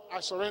 Lord, I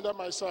surrender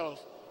myself.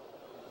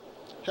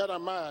 Here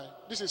am I.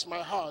 This is my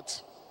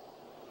heart.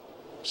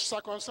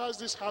 Circumcise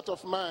this heart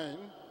of mine.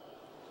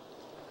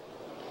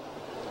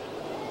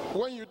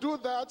 When you do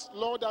that,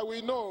 Lord, I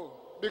will know,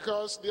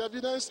 because the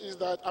evidence is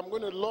that I'm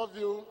going to love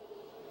you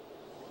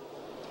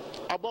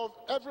above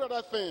every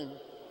other thing.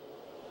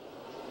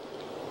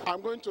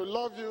 I'm going to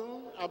love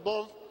you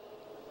above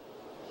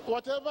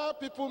whatever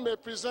people may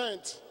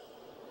present.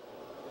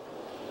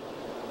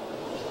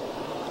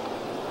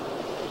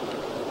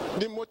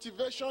 The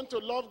motivation to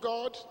love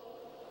God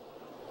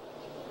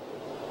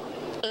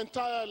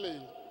entirely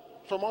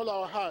from all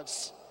our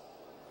hearts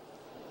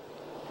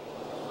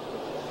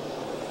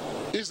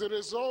is the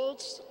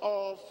result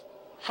of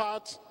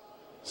heart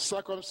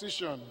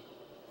circumcision.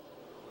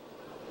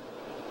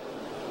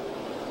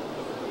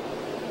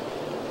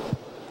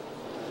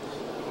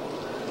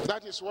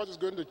 That is what is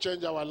going to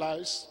change our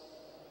lives.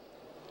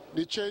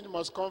 The change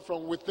must come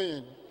from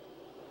within,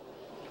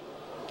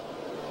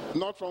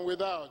 not from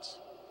without.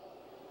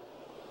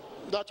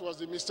 That was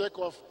the mistake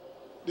of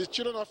the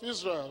children of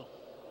Israel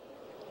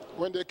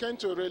when they came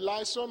to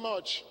rely so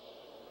much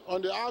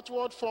on the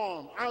outward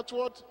form,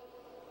 outward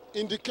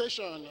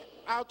indication,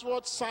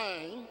 outward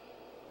sign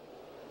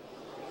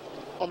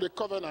of the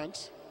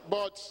covenant,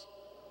 but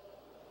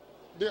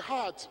the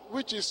heart,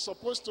 which is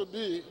supposed to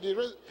be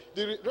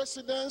the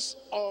residence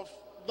of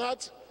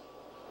that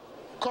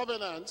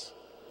covenant,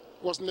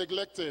 was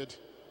neglected.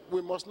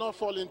 We must not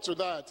fall into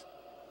that.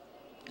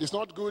 It's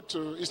not good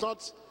to, it's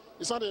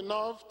not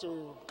enough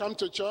to come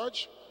to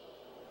church.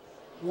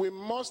 We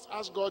must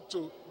ask God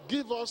to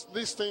give us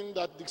this thing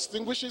that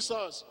distinguishes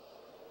us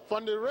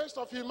from the rest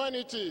of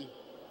humanity,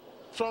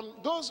 from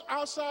those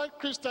outside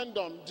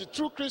Christendom, the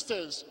true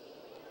Christians.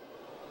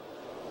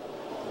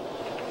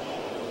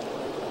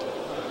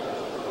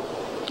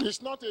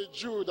 It's not a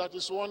Jew that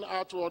is one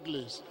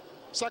outwardly.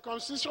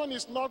 Circumcision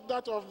is not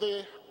that of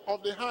the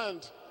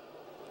hand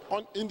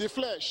in the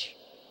flesh.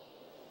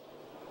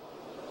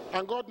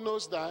 And God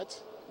knows that.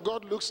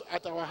 God looks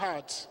at our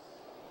heart.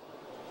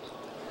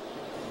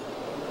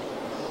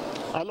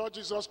 Our Lord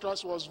Jesus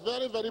Christ was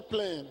very, very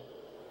plain.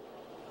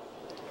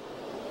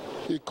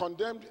 He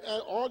condemned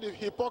all the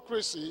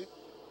hypocrisy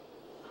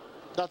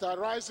that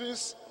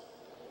arises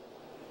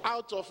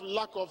out of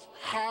lack of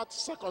heart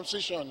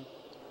circumcision.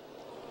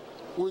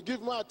 We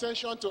give more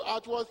attention to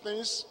outward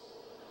things,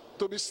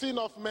 to be seen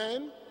of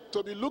men,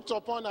 to be looked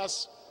upon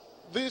as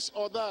this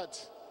or that.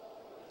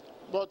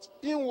 But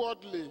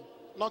inwardly,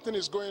 nothing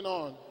is going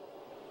on.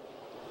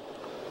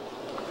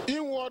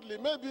 Inwardly,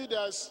 maybe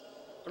there's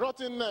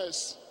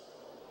rottenness,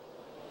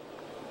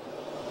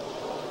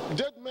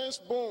 dead man's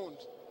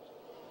bones,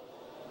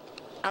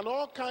 and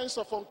all kinds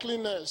of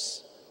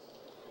uncleanness.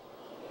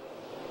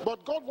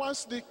 But God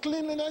wants the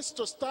cleanliness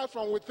to start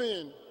from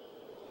within.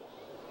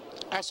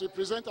 As we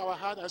present our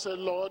heart and say,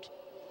 Lord,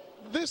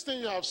 this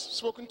thing you have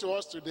spoken to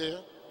us today,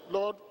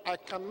 Lord, I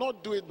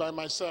cannot do it by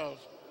myself,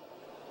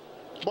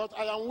 but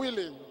I am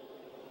willing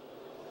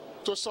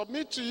to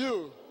submit to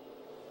you.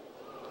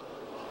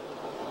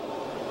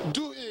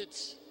 Do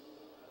it.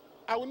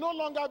 I will no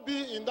longer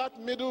be in that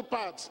middle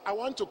part. I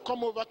want to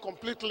come over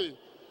completely.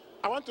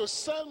 I want to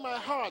sell my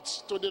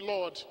heart to the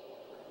Lord.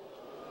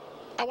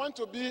 I want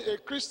to be a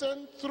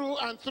Christian through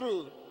and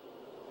through.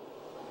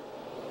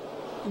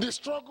 The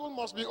struggle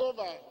must be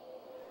over.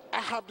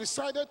 I have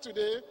decided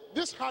today,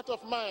 this heart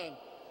of mine,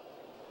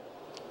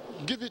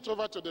 give it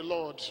over to the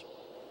Lord.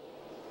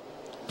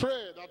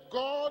 Pray that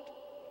God,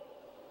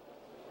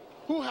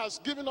 who has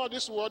given all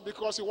this word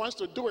because he wants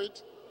to do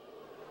it,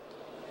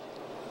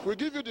 will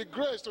give you the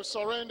grace to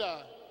surrender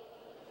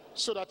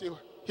so that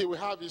he will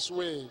have his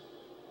way.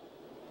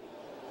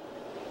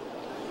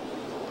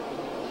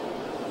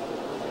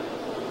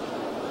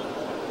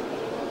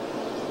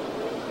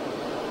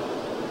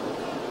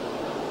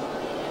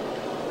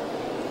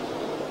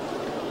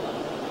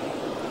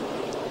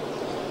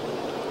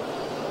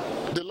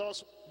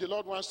 The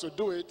Lord wants to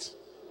do it.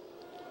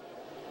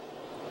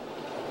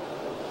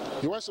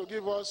 He wants to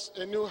give us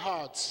a new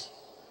heart.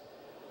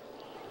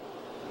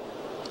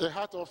 A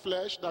heart of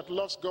flesh that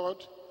loves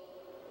God.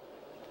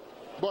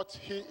 But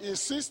he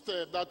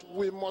insisted that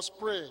we must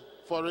pray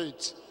for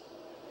it.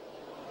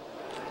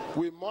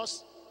 We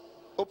must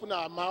open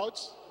our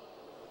mouths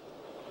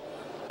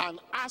and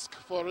ask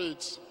for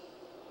it.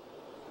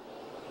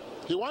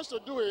 He wants to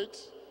do it,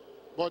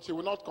 but he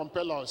will not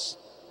compel us.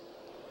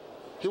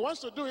 He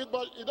wants to do it,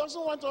 but he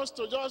doesn't want us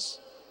to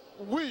just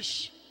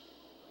wish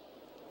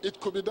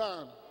it could be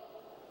done.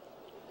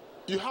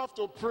 You have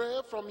to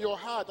pray from your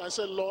heart and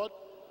say, Lord,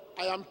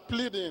 I am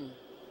pleading.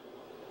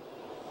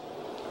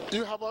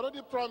 You have already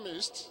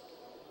promised.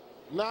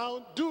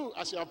 Now do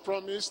as you have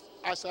promised,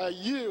 as I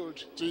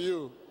yield to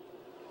you.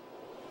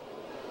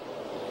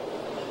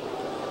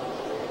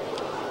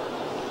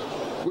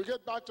 We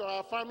get back to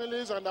our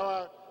families and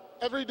our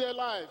everyday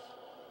life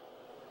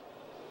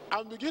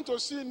and begin to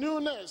see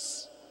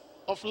newness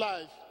of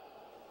life.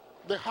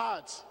 The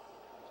heart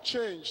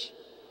change,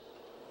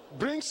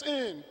 brings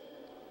in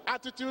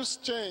attitudes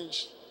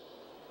change,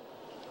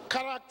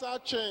 character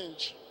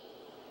change.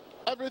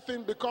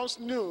 Everything becomes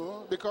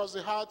new because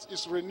the heart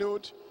is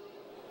renewed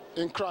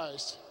in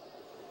Christ.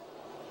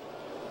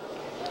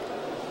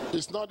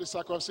 It's not the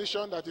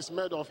circumcision that is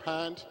made of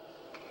hand.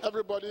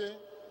 Everybody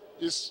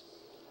is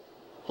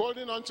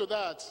holding on to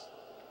that.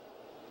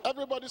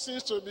 Everybody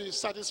seems to be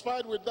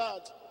satisfied with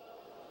that.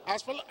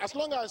 As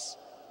long as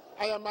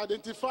I am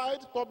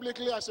identified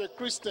publicly as a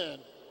Christian.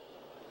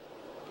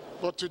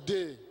 But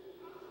today,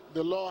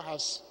 the Lord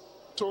has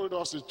told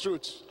us the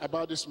truth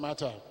about this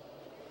matter.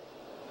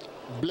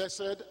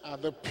 Blessed are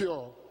the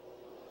pure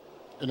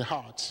in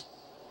heart.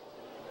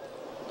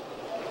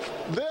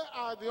 They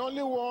are the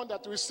only one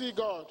that will see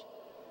God.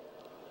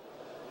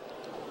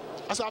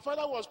 As our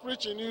father was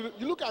preaching, you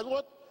look at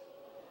what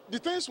the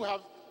things we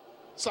have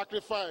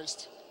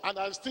sacrificed and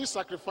are still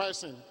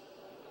sacrificing.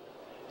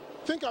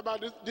 Think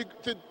about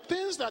the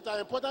things that are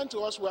important to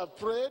us. We have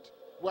prayed,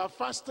 we have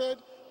fasted,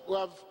 we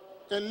have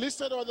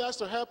enlisted others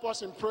to help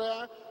us in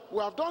prayer. We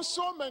have done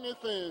so many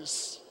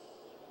things.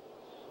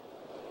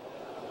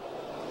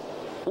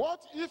 What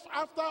if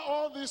after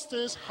all these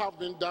things have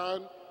been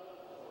done,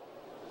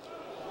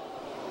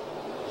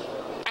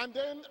 and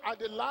then at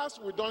the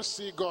last we don't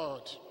see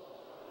God?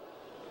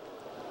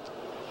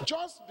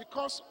 Just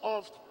because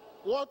of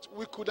what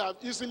we could have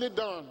easily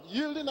done,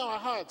 yielding our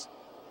hearts.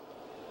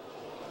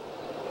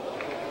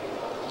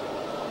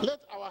 Let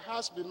our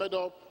hearts be made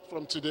up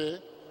from today.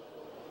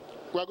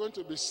 We are going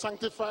to be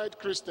sanctified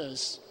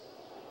Christians,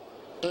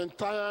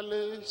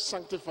 entirely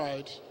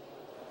sanctified,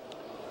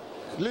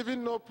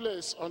 leaving no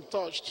place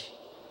untouched,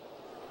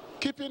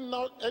 keeping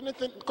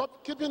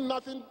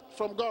nothing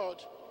from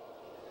God.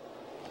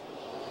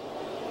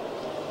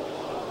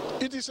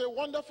 It is a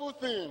wonderful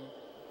thing,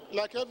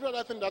 like every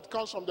other thing that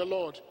comes from the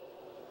Lord.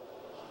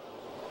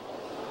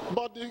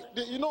 But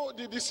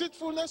the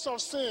deceitfulness of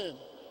sin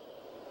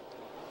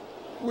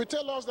will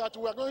tell us that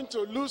we are going to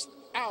lose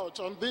out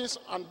on this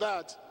and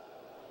that.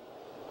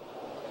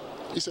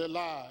 It's a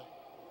lie.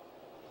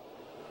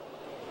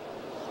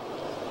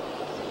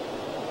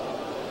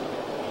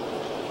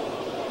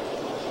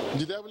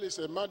 The devil is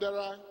a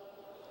murderer.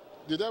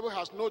 The devil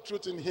has no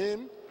truth in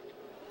him.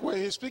 When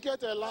he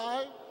speaketh a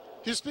lie,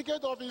 he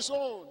speaketh of his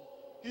own.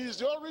 He is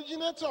the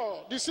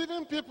originator,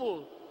 deceiving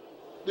people.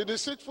 The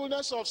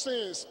deceitfulness of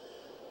sins.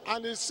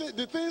 And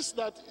the things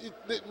that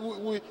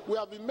we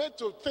have been made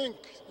to think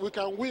we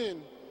can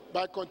win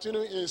by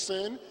continuing in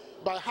sin,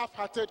 by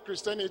half-hearted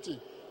Christianity.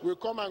 We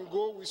come and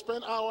go, we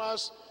spend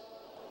hours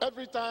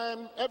every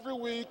time, every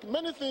week.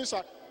 Many things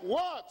are.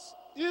 What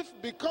if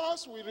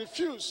because we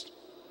refuse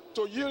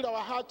to yield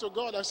our heart to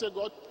God and say,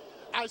 God,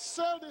 I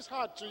sell this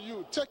heart to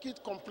you, take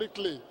it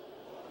completely.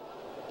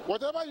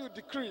 Whatever you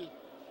decree,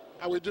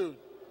 I will do.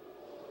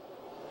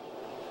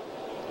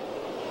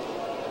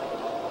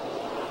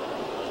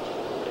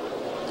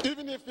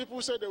 Even if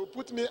people say they will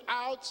put me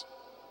out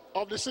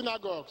of the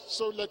synagogue,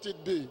 so let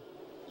it be.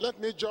 Let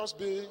me just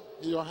be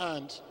in your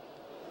hand.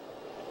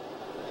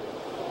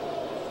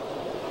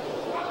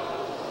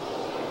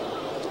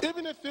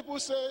 Even if people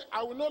say,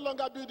 I will no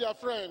longer be their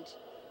friend,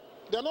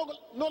 they're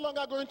no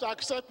longer going to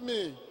accept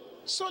me,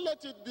 so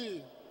let it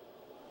be.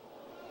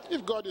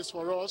 If God is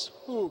for us,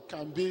 who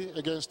can be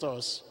against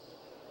us?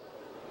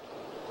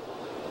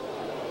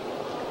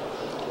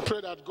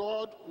 Pray that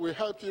God will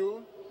help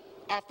you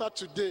after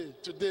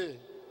today,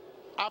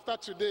 after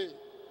today.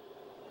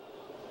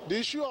 The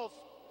issue of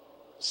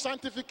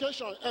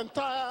sanctification,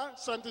 entire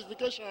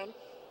sanctification,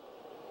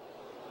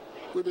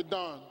 will be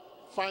done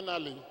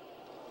finally.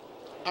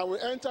 And we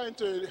enter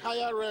into a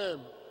higher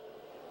realm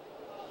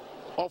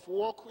of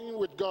walking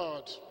with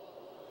God.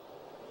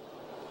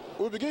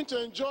 We begin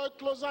to enjoy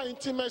closer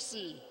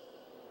intimacy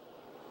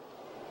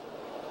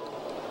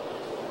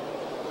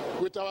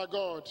with our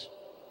God.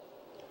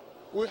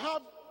 We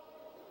have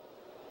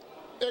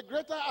a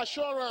greater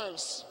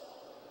assurance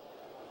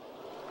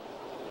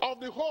of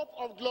the hope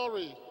of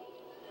glory,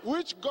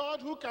 which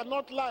God, who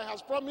cannot lie,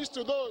 has promised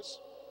to those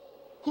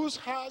whose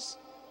hearts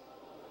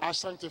are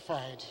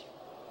sanctified.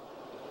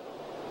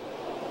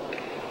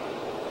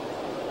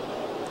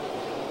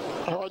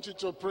 I want you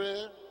to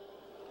pray.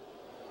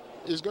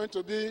 It's going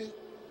to be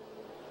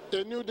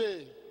a new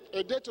day,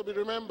 a day to be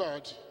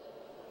remembered.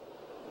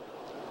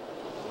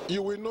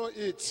 You will know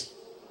it.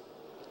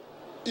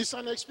 It's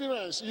an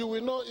experience. You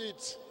will know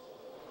it.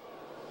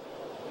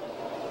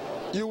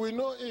 You will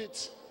know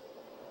it.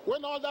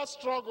 When all that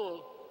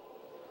struggle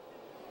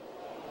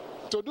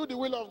to do the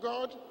will of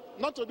God,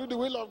 not to do the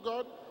will of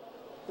God,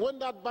 when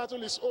that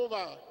battle is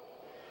over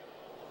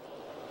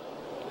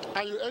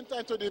and you enter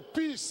into the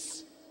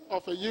peace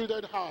of a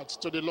yielded heart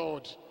to the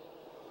Lord.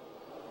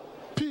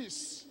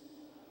 Peace.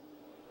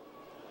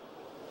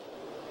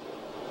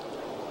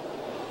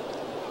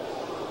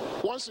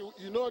 Once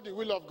you know the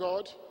will of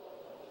God,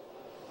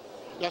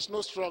 there's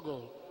no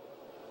struggle.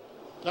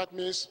 That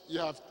means you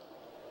have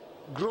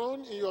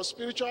grown in your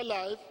spiritual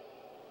life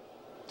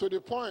to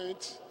the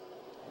point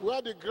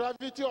where the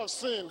gravity of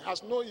sin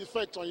has no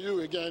effect on you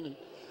again.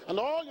 And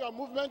all your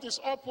movement is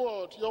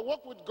upward. Your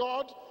work with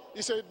God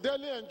is a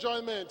daily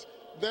enjoyment.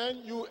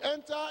 Then you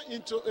enter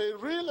into a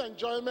real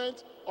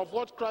enjoyment of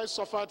what Christ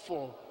suffered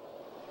for.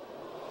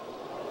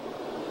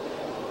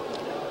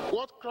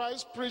 What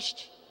Christ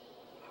preached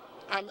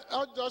and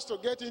urged us to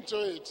get into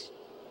it.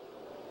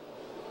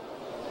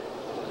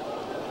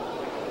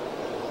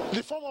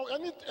 The form of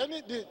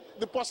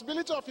the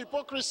possibility of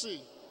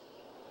hypocrisy,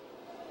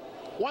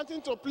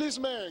 wanting to please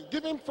men,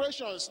 giving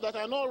impressions that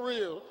are not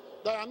real,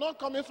 that are not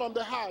coming from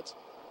the heart.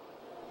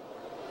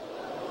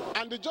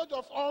 And the judge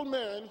of all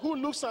men, who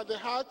looks at the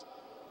heart,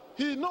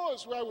 he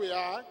knows where we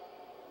are.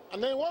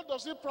 And then what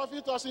does it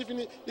profit us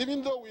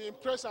even though we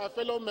impress our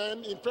fellow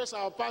men, impress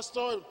our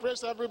pastor,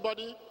 impress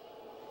everybody?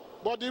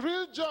 But the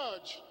real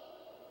judge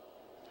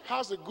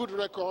has a good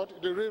record,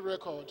 the real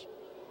record.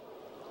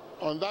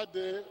 On that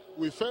day,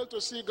 we fail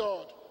to see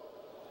God.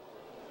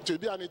 It will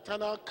be an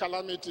eternal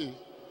calamity,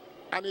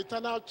 an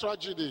eternal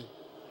tragedy.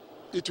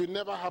 It will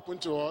never happen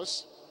to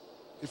us.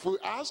 If we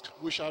ask,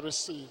 we shall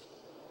receive.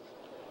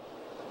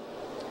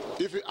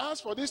 If we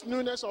ask for this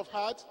newness of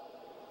heart,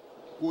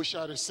 we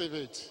shall receive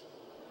it.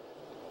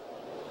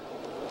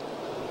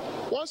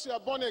 Once you are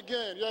born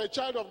again, you are a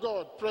child of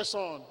God, press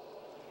on.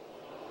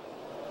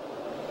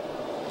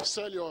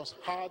 Sell your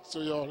heart to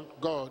your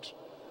God.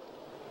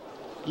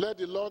 Let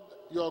the Lord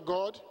your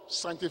God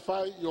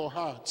sanctify your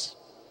heart,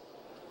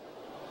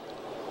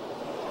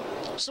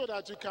 so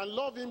that you can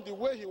love him the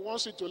way he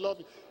wants you to love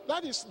him.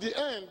 That is the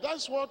end.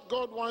 That's what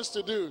God wants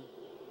to do.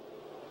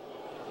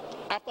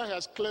 After he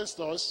has cleansed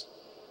us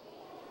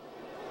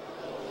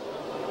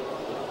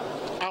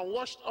and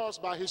washed us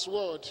by his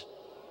word,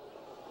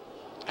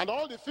 and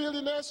all the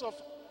filthiness of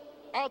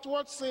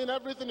outward sin,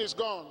 everything is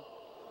gone.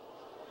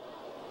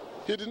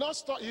 He did not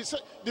stop. He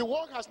said, the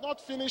work has not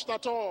finished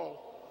at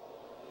all.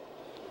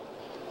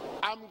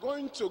 I'm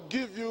going to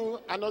give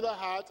you another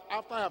heart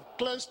after I have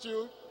cleansed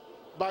you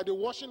by the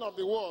washing of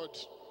the word.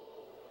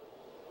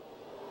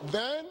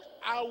 Then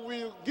I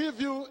will give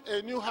you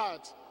a new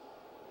heart.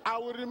 I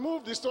will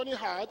remove the stony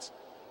heart.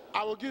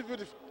 I will give you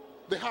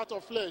the heart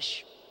of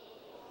flesh.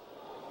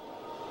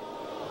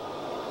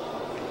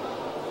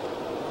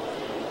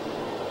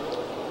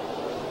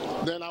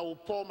 Then I will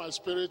pour my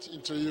spirit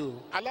into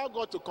you. Allow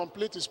God to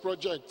complete his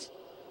project.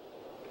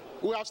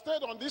 We have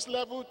stayed on this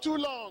level too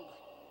long.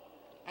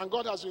 And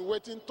God has been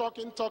waiting,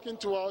 talking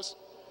to us.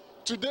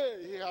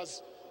 Today,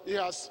 he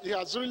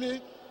has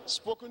really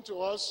spoken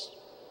to us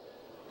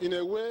in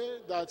a way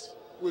that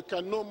we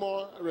can no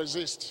more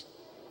resist.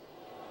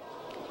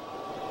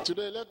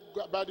 Today,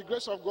 by the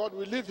grace of God,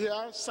 we live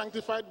here,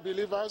 sanctified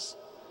believers,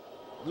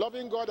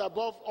 loving God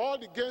above all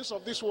the gains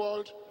of this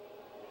world,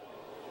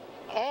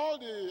 all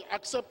the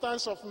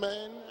acceptance of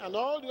men, and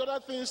all the other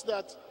things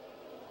that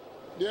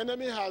the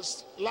enemy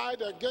has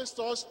lied against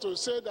us to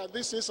say that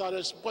these things are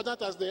as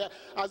important as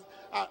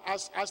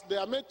they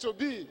are made to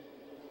be.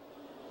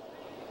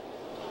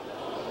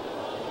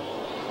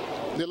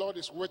 The Lord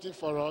is waiting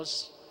for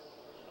us.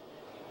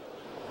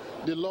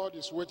 The Lord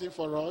is waiting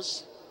for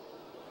us.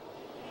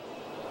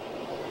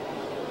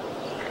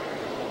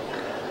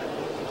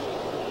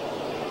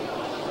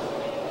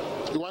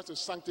 He wants to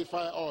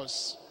sanctify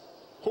us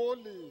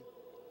wholly,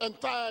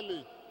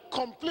 entirely,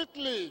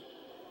 completely,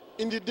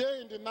 in the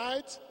day, in the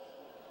night,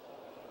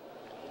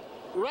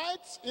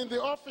 right in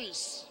the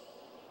office,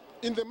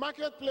 in the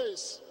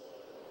marketplace.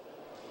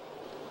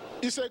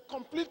 It's a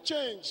complete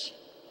change.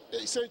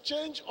 It's a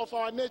change of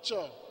our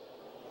nature.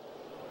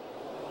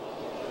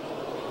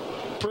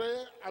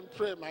 Pray and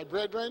pray, my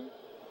brethren.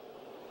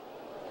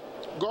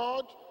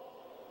 God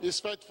is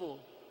faithful.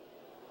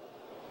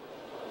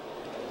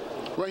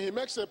 When he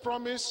makes a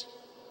promise,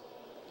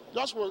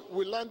 just what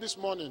we learned this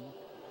morning,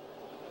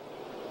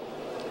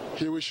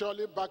 he will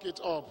surely back it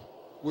up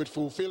with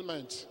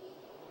fulfillment.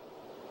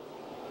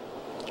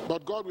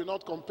 But God will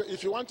not compare.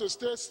 If you want to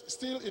stay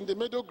still in the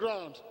middle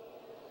ground,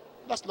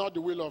 that's not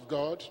the will of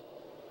God.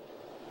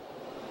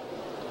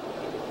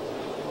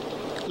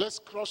 Let's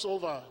cross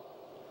over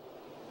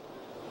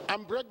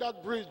and break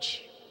that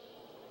bridge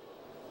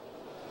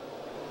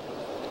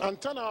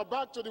and turn our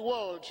back to the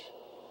world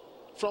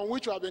from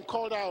which we have been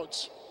called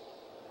out.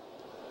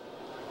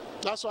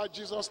 That's why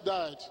Jesus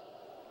died,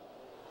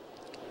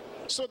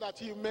 so that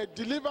he may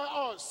deliver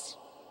us,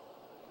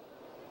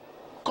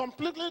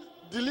 completely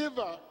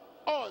deliver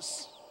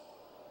us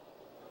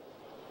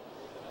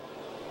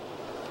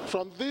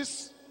from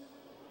this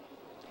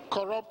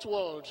corrupt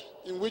world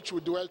in which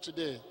we dwell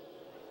today.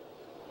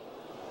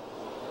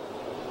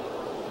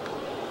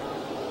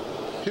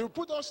 He will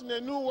put us in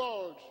a new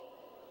world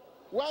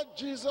where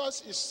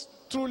Jesus is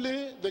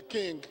truly the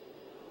King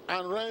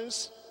and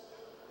reigns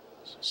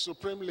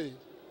supremely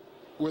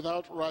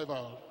without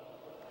rival.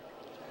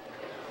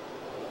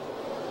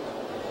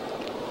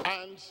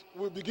 And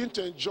we begin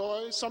to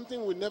enjoy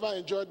something we never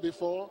enjoyed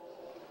before.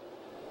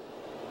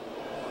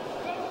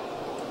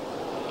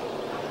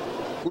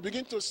 We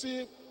begin to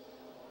see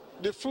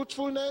the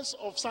fruitfulness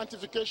of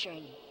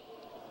sanctification,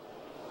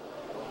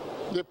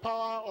 the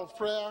power of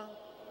prayer,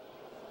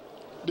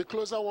 the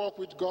closer walk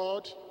with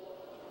God,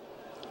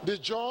 the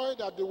joy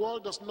that the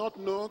world does not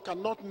know,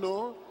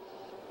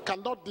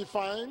 cannot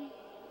define,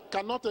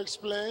 cannot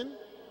explain,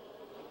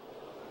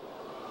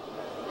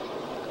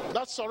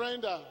 that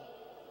surrender,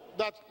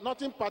 that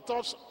nothing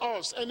perturbs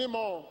us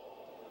anymore.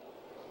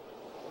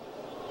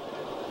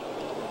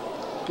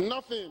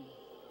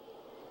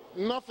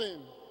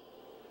 Nothing,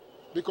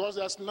 because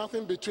there's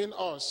nothing between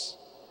us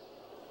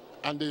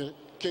and the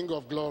King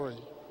of Glory.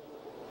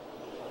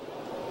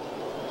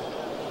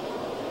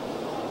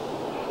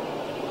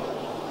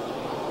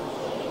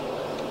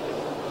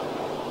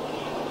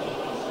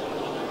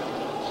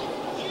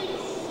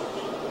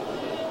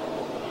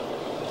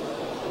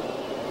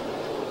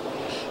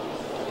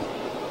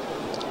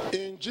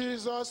 In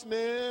Jesus'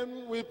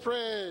 name we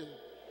pray.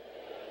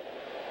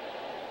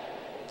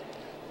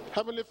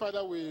 Heavenly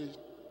Father, we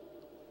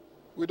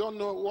don't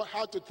know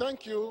how to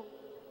thank you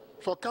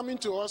for coming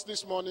to us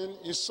this morning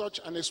in such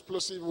an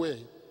explosive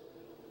way.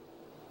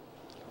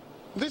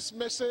 This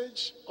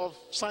message of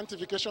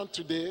sanctification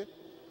today,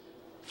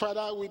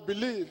 Father, we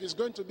believe is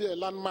going to be a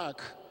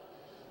landmark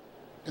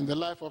in the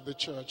life of the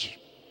church.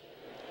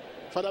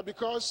 Father,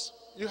 because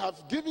you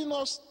have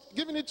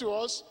given it to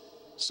us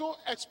so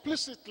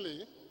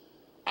explicitly,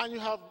 and you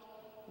have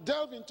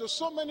delved into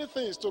so many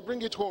things to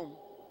bring it home.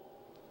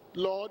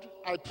 Lord,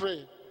 I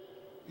pray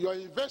your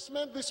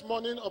investment this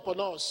morning upon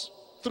us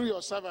through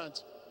your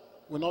servant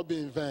will not be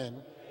in vain.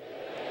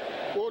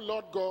 Oh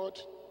Lord God,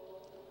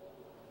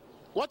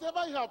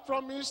 whatever you have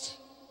promised,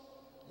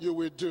 you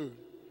will do.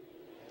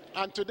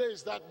 And today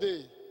is that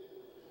day.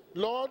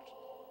 Lord,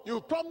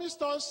 you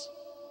promised us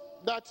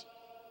that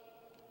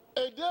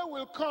a day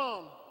will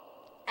come,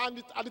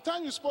 and at the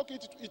time you spoke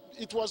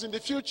it was in the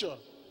future.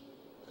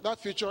 That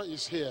future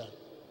is here.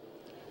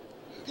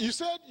 You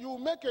said you will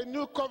make a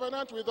new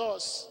covenant with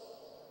us.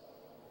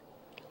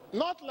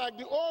 Not like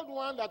the old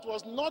one that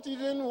was not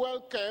even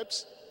well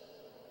kept,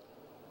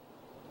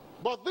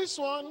 but this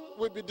one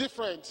will be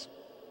different.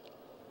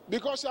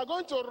 Because you are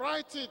going to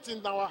write it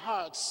in our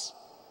hearts.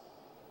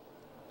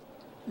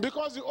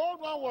 Because the old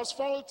one was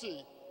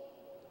faulty.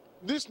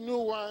 This new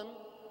one,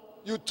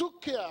 you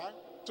took care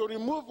to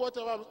remove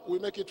whatever will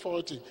make it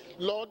faulty.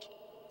 Lord,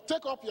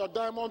 take up your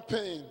diamond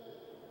pen.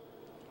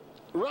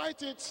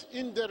 Write it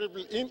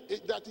indelibly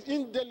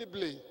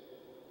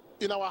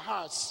in our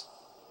hearts,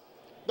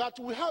 that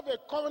we have a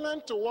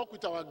covenant to walk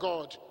with our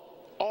God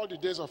all the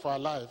days of our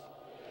life.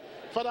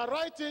 Father,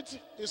 write it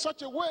in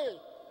such a way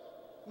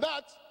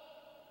that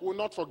we will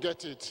not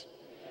forget it.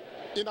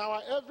 In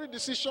our every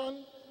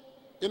decision,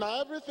 in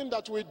our everything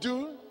that we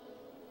do,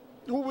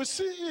 we will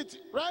see it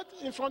right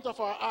in front of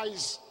our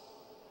eyes.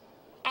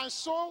 And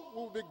so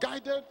we will be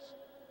guided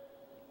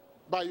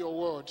by your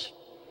word.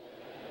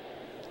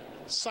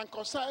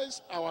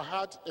 Circumcise our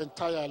heart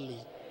entirely.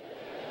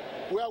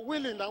 We are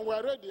willing and we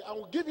are ready, and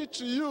we'll give it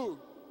to you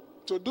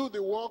to do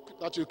the work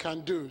that you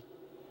can do.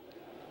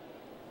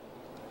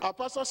 Our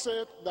pastor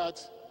said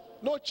that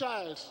no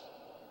child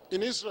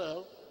in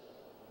Israel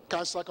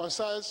can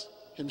circumcise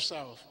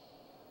himself.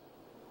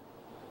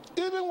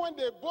 Even when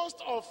they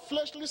boast of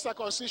fleshly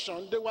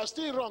circumcision, they were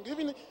still wrong,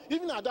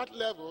 even at that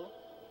level,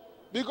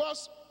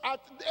 because at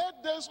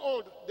 8 days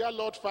old, their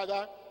Lord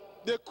Father,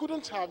 they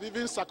couldn't have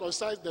even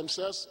circumcised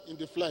themselves in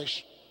the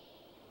flesh.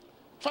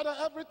 Father,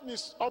 everything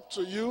is up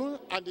to you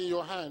and in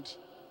your hand.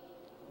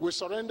 We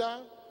surrender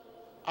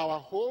our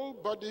whole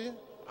body,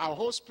 our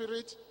whole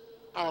spirit,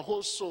 our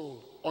whole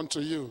soul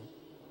unto you.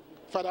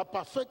 Father,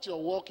 perfect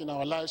your work in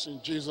our lives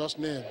in Jesus'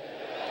 name.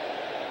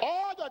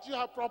 All that you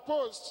have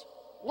proposed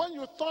when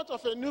you thought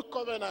of a new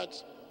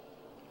covenant,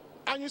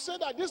 and you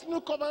said that this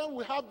new covenant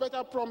will have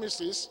better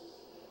promises,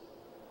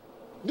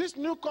 this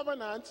new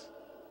covenant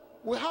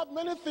we have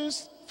many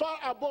things far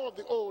above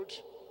the old.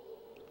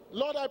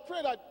 Lord, I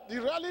pray that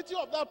the reality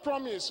of that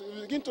promise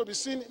will begin to be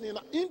seen in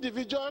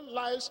individual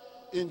lives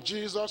in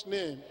Jesus'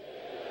 name.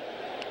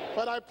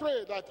 But I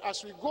pray that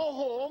as we go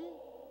home,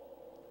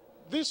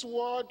 this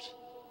word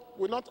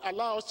will not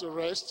allow us to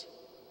rest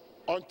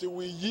until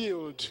we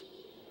yield.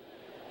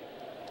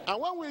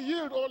 And when we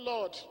yield, oh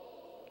Lord,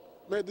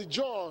 may the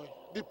joy,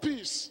 the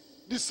peace,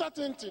 the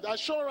certainty, the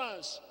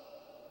assurance,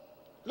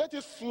 let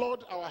it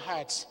flood our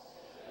hearts.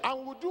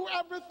 And we'll do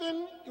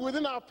everything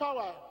within our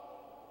power.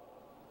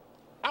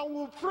 And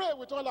we'll pray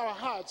with all our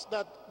hearts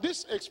that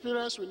this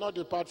experience will not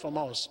depart from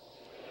us.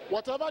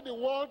 Whatever the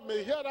world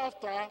may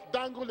hereafter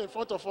dangle in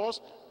front of us,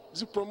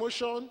 is it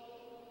promotion,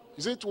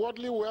 is it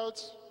worldly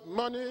wealth,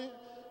 money,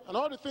 and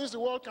all the things the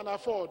world can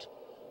afford,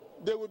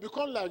 they will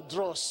become like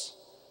dross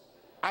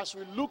as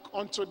we look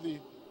unto the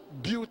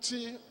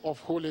beauty of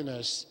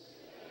holiness.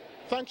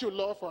 Thank you,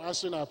 Lord, for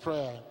answering our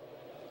prayer.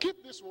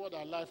 Keep this word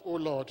alive, O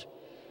Lord.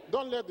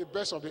 Don't let the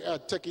best of the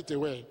earth take it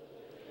away.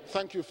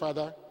 Thank you,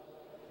 Father.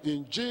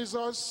 In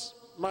Jesus'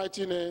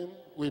 mighty name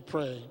we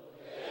pray.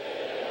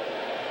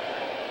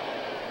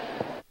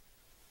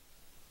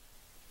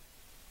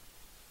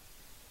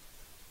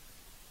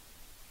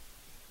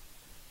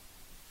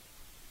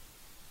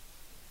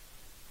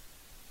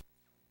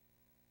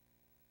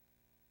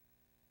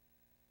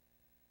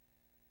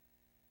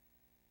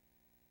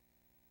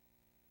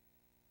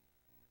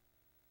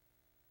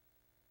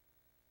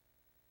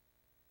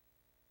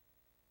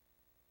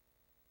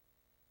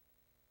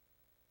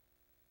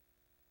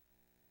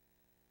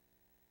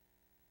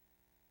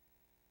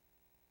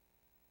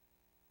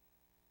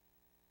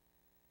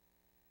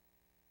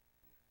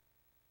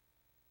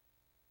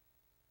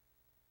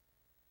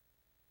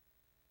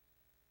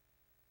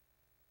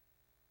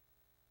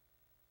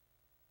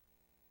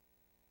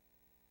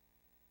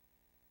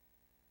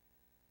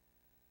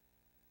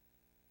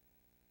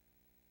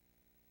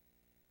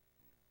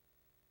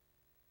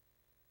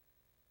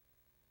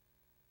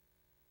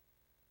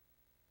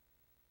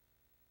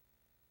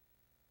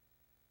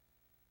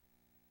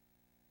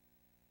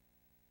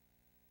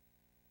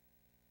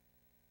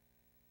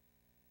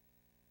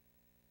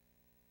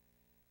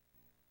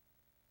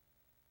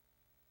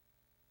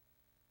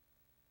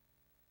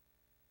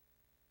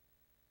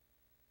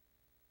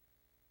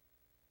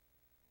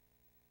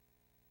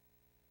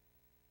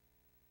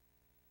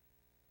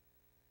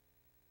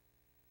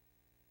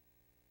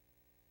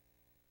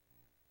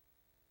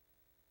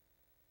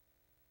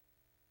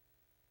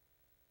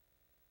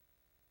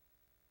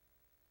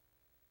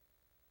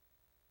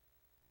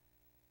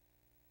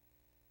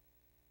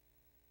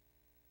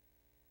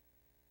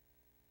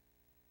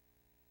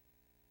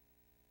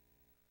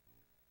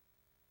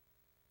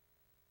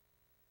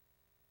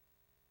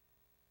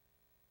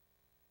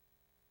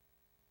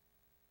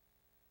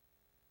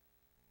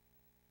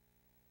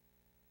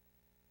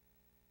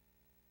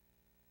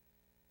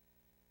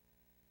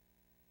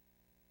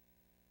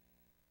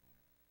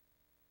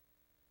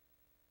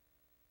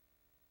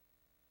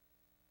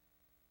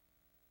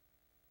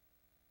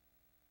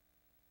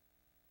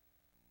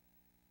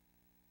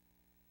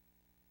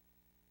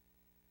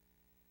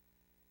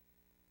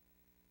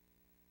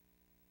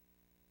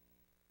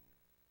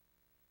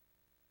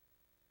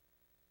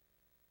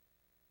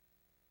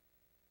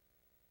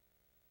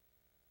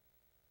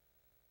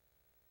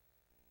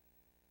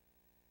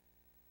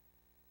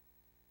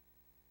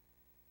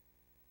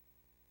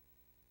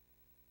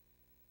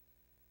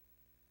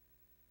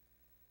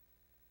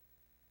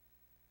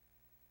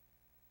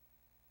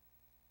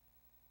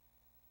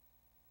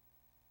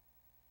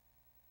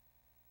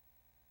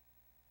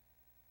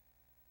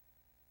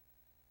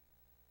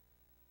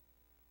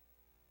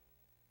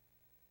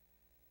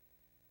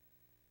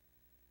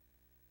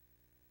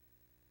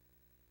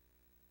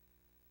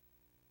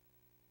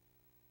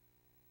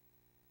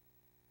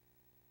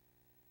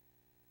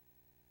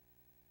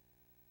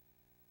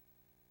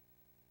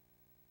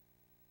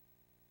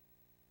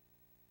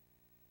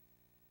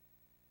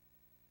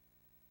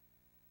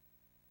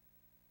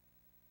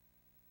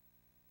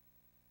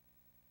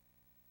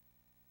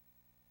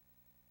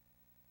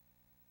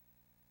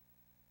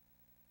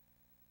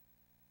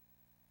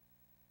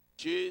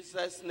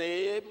 Jesus'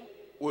 name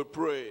we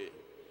pray.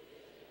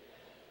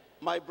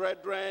 My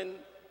brethren,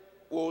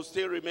 will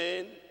still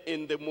remain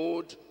in the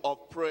mood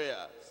of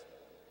prayers.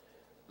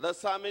 The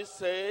psalmist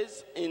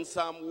says in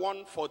Psalm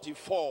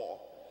 144,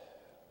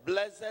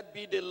 "Blessed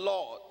be the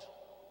Lord,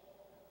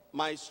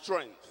 my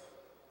strength.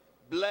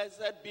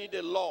 Blessed be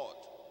the Lord,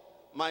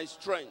 my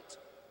strength,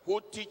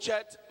 who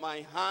teacheth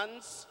my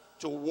hands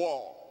to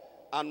war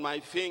and my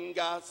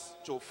fingers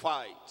to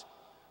fight.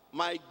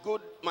 My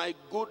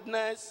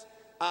goodness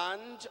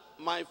and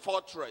my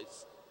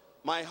fortress,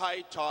 my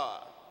high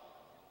tower,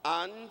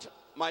 and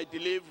my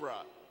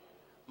deliverer,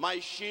 my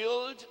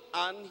shield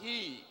and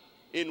he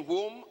in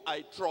whom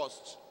I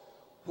trust,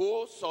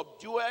 who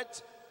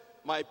subdueth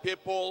my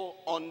people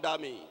under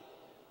me."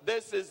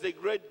 This is the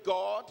great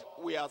God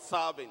we are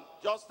serving.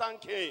 Just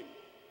thank him.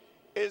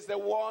 Is the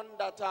one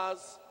that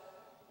has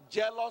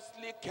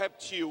jealously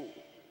kept you.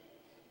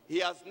 He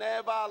has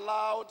never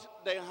allowed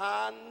the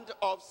hand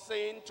of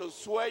sin to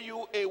sway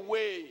you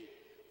away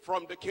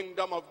from the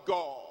kingdom of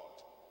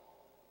God.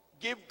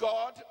 Give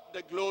God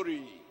the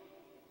glory.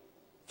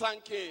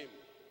 Thank him.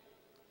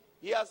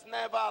 He has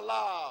never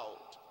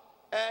allowed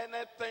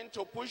anything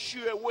to push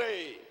you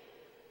away.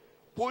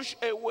 Push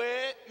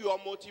away your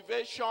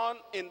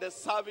motivation in the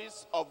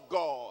service of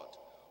God.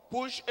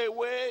 Push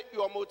away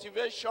your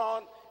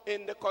motivation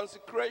in the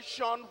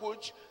consecration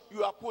which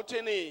you are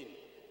putting in.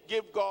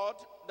 Give God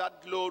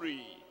that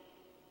glory.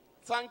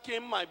 Thank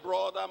him, my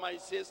brother, my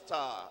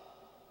sister.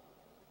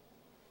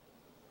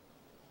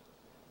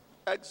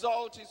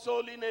 Exalt his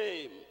holy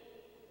name.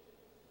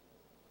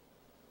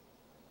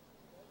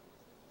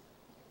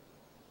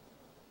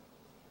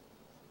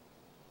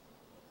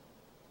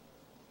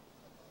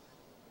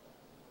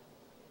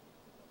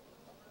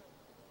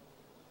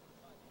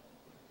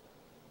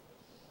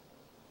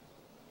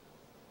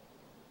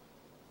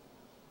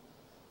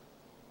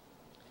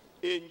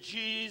 In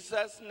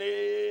Jesus'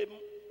 name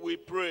we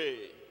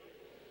pray.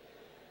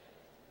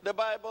 The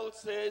Bible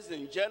says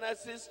in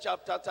Genesis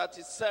chapter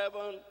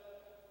 37,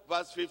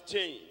 verse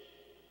 15,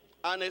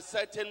 "And a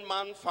certain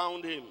man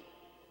found him,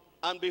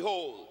 and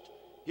behold,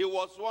 he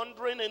was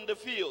wandering in the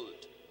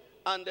field.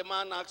 And the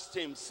man asked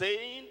him,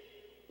 saying,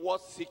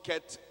 What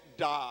seekest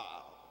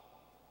thou?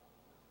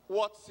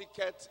 What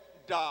seekest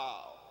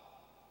thou?"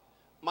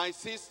 My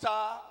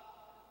sister,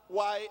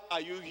 why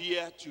are you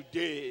here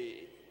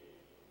today?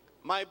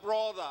 My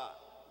brother,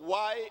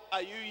 why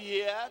are you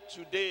here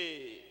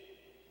today?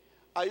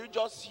 Are you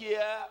just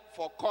here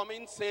for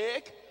coming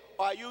sake,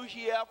 or are you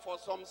here for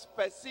some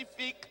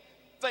specific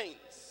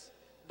things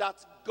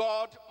that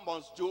God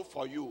must do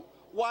for you?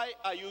 Why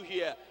are you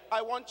here?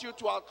 I want you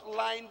to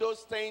outline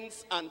those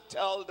things and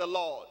tell the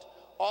Lord,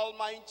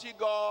 "Almighty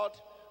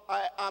God,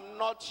 I am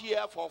not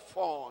here for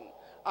fun.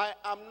 I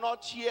am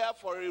not here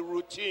for a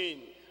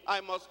routine.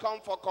 I must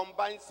come for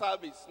combined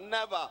service."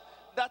 Never.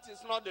 That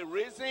is not the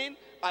reason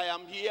I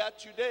am here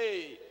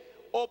today.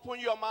 Open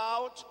your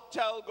mouth,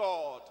 tell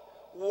God,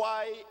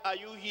 why are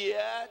you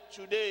here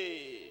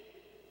today?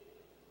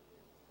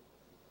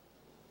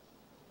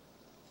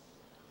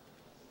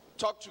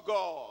 Talk to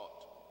God.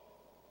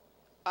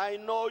 I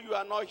know you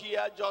are not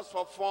here just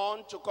for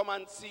fun, to come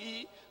and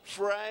see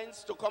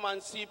friends, to come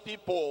and see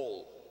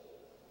people.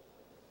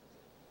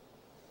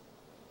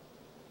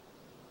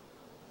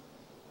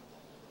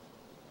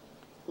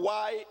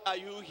 Why are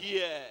you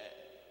here?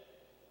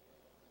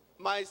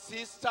 My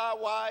sister,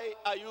 why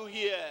are you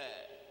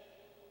here?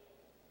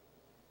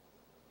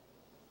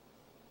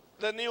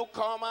 The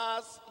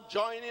newcomers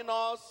joining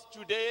us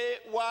today,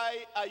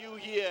 why are you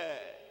here?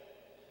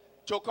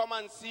 To come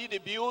and see the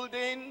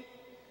building?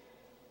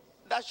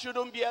 That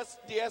shouldn't be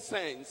the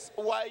essence.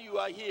 Why you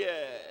are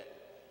here?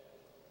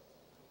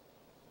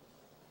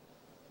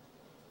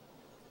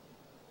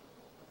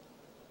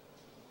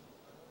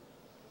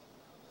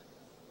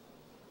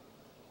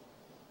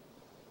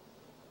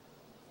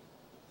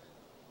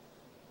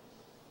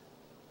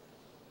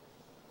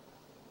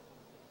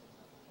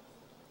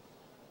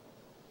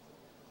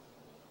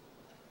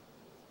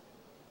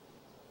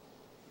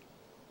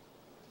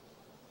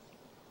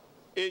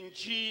 In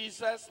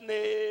Jesus'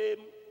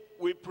 name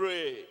we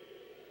pray.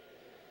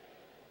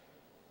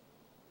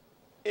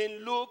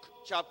 In Luke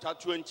chapter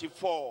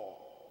 24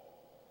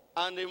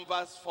 and in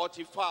verse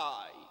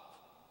 45,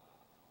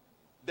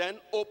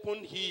 "Then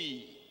opened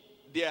he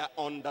their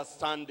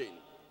understanding."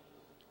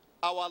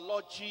 Our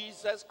Lord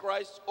Jesus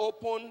Christ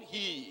opened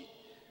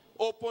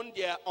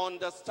their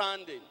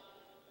understanding,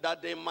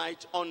 that they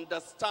might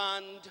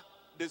understand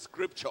the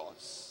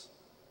scriptures.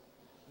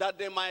 That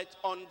they might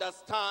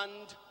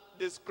understand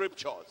the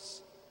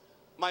scriptures.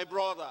 My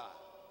brother,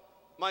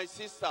 my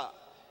sister,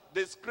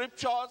 the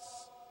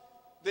scriptures,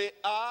 they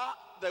are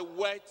the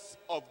words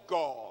of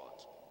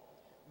God.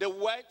 The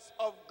words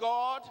of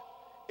God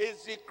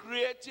is the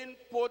creating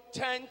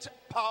potent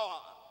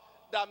power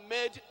that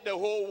made the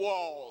whole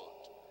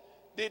world.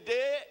 The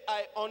day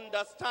I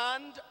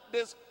understand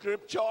the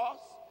scriptures,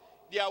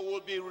 there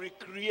will be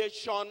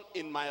recreation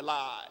in my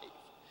life.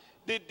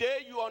 The day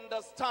you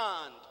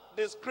understand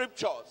the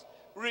scriptures,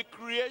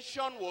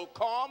 recreation will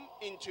come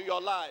into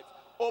your life.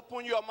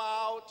 Open your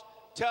mouth,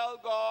 tell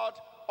God,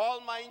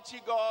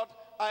 Almighty God,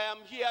 I am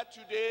here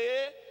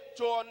today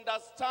to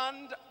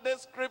understand the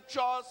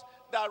scriptures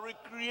that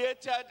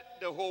recreated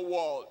the whole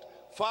world.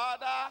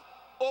 Father,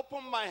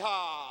 open my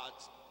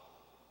heart.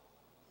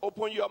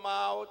 Open your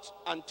mouth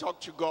and talk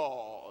to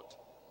God.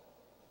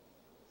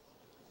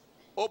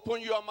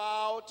 Open your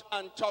mouth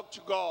and talk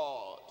to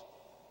God.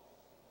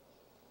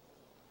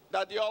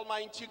 That the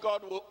Almighty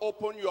God will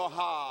open your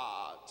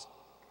heart.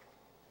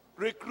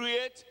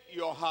 Recreate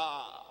your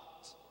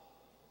heart.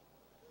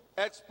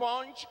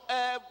 Expunge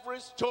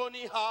every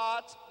stony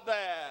heart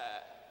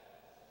there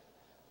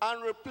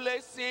and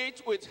replace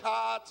it with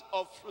heart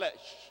of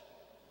flesh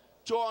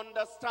to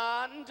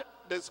understand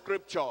the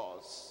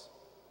scriptures.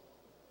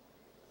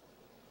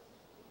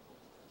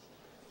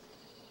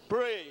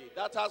 Pray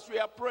that as we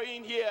are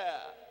praying here,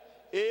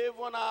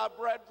 even our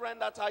brethren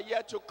that are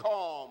yet to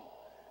come,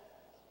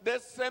 the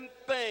same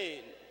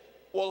thing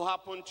will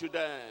happen to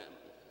them.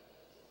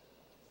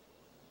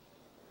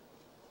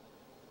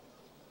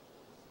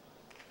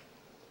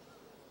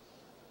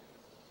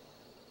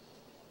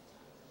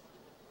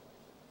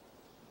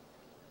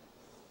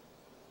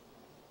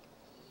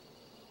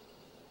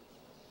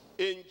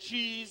 In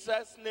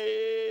Jesus'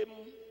 name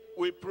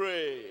we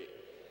pray.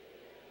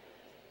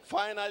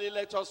 Finally,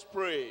 let us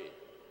pray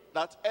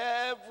that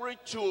every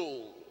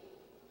tool,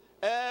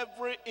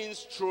 every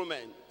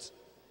instrument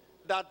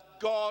that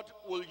God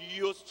will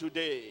use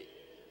today,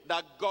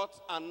 that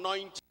God's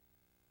anointing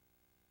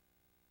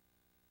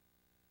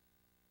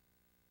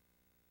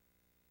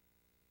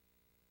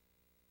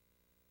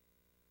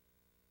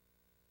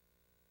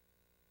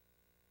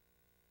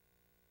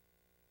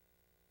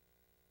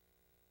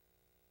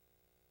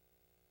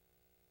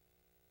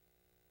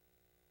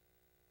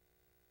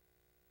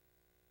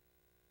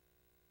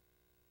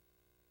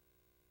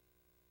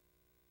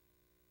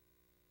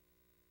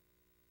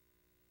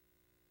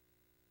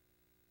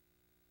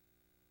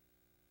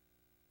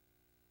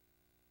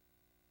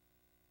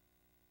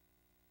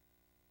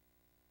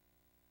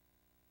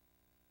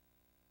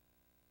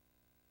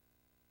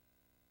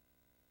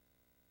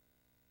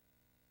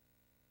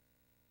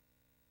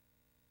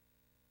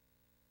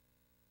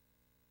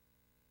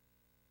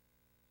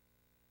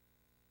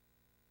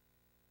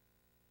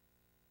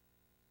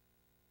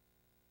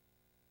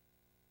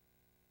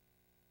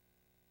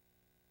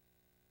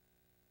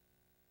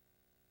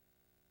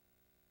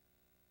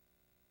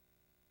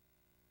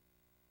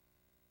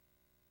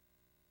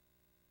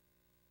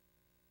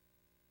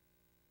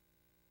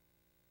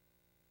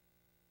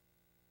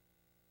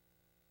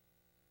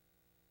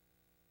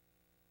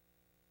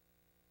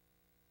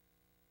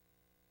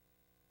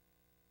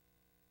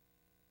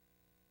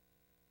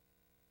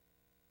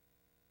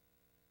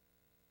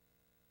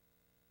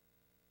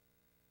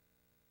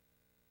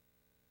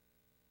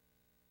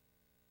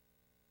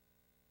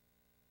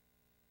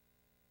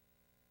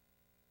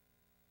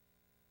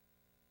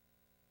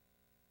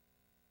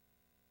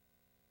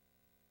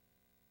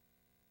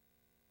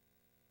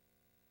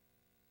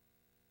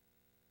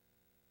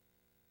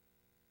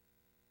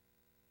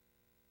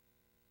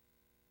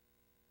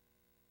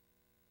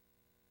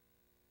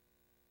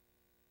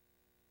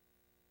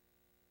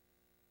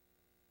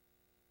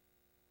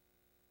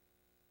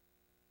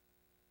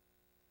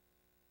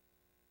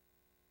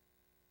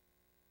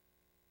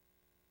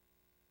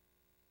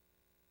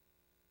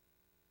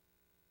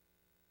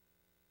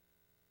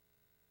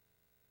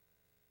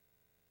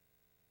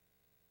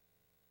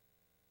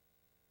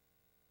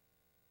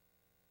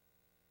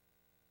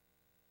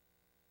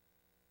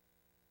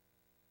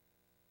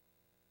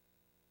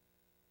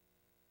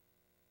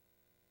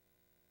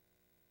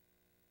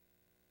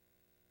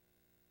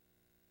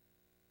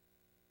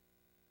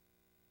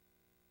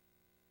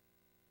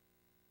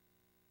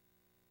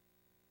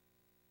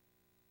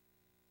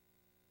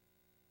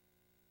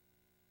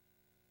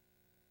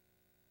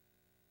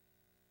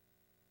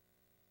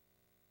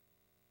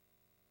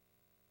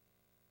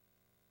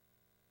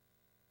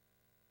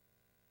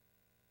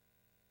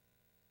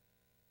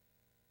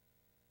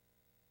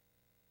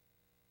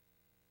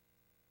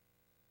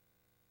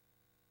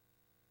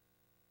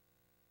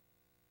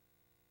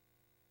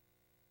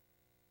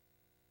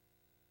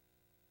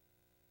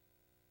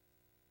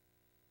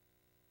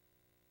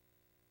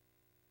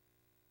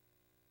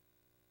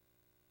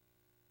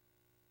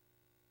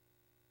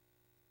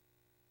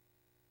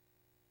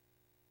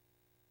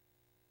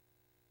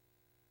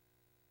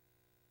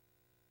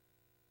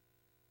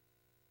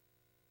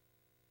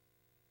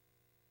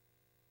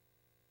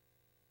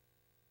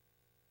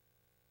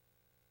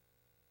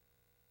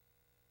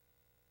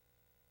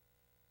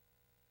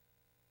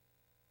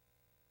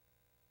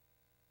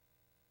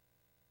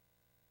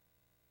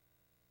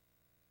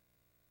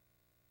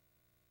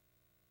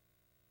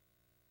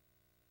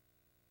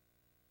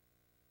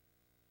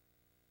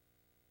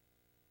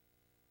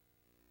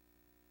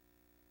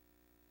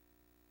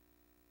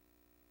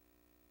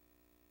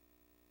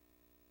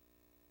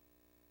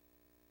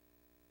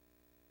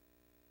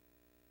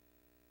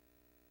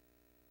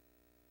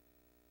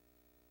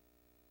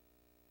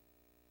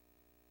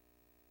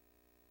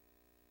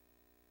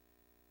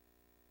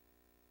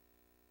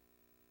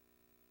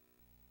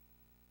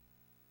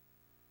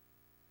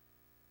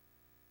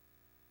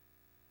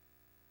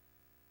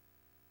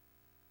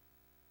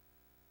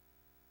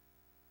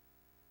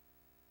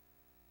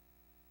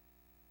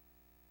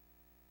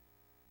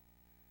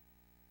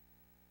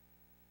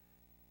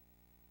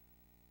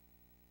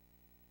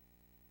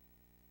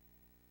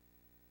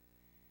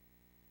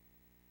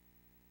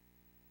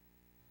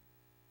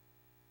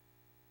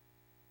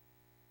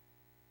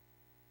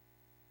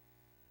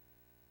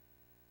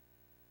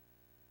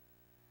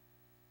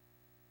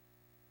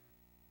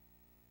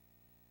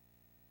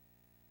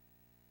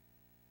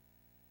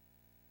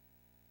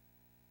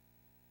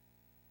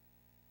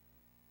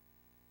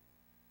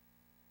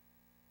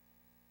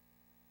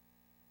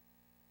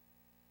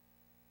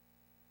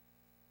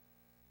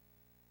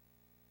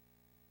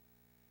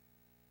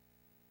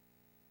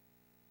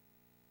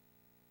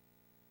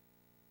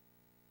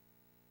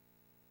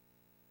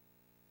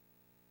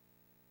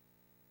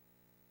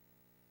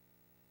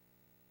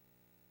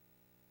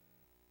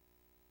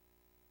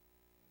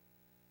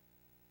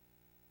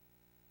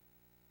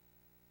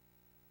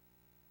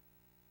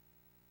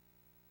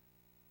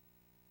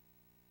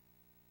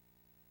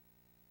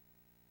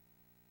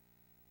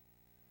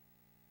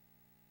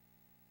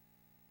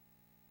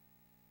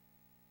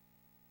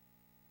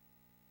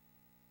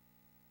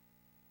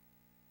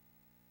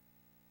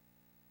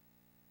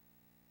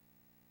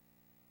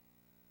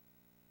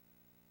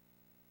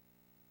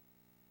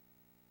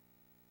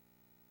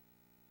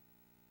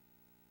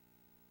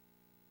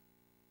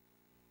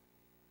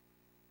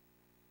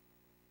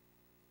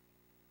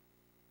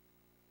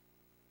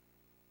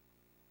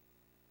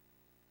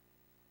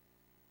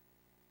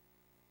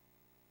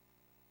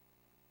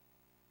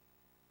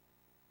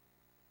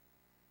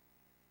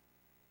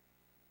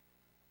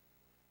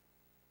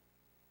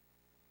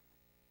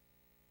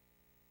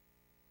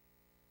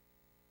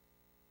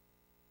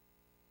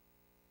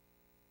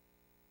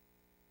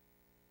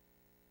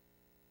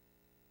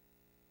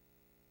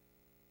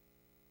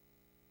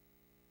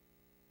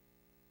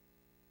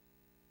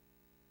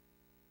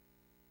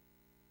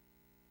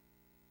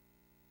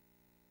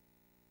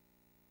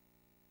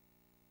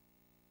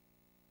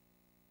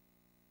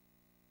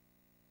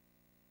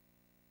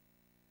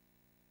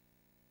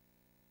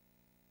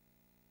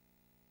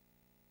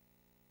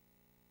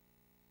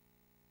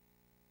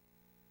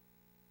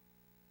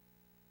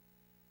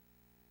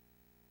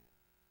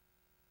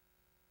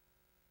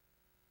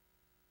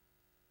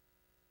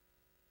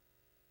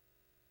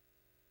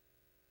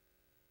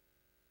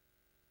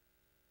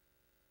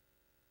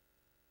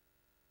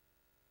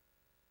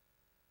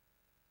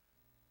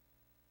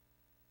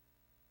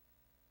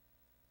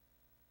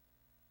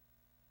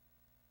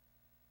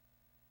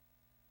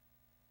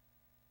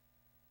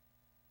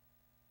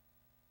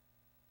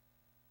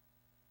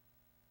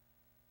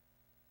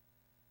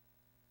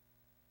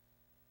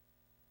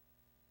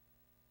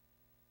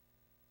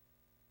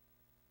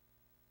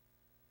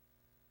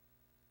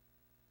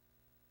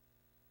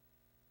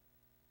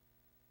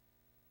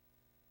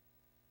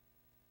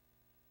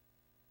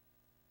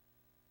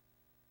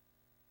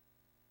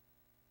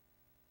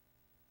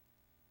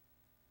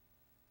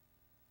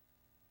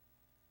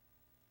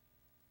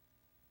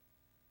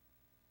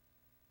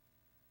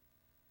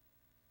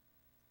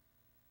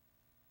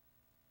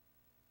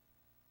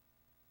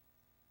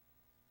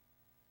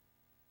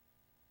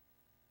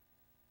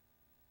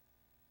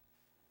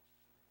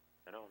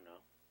I don't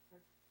know.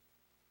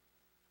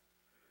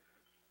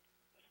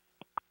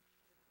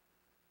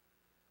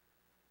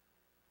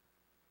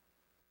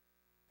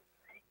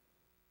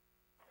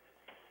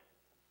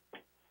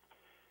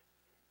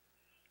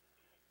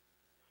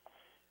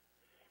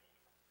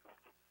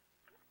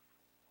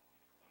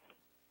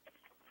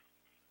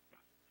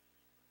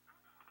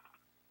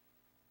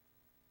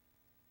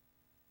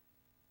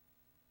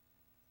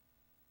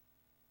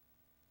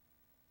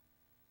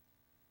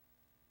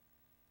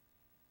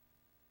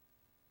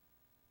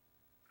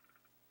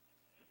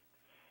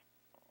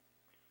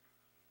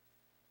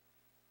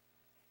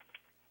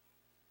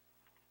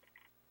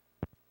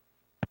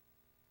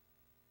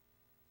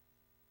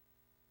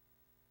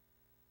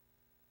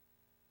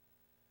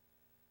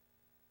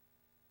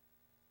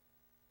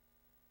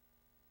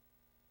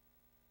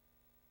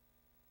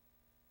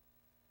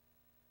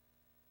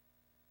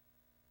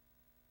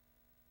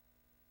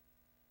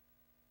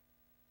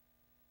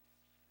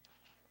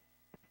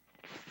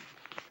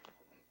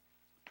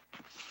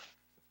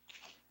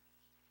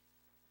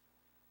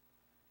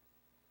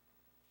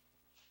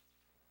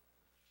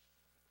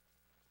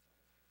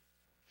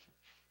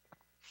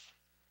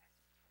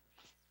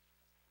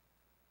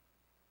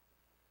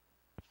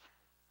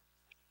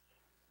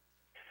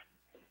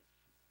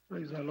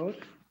 Praise the Lord.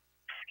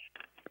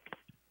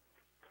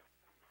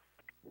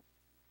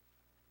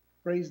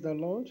 Praise the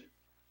Lord.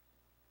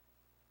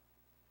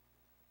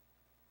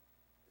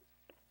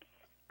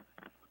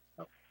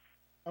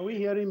 Are we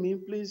hearing me?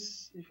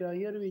 Please, if you are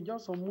hearing me,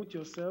 just unmute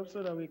yourself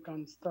so that we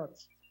can start.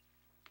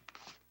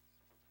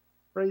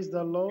 Praise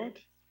the Lord.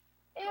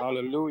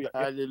 Hallelujah.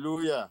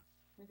 Hallelujah.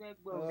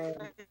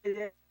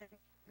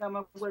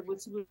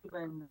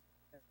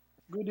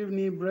 Good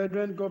evening,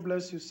 brethren. God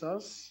bless you,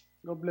 sirs.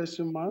 God bless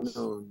you, mass.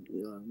 No.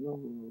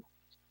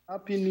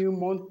 Happy new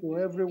month to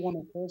every one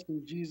of us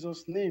in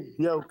Jesus' name.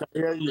 Yeah, we can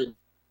hear you.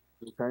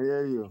 We can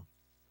hear you.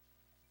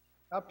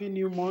 Happy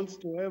new month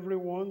to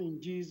everyone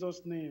in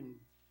Jesus' name.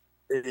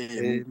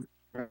 Amen.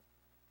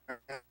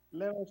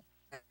 Let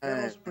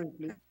us pray,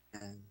 please.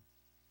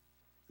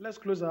 Let's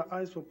close our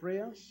eyes for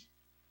prayers.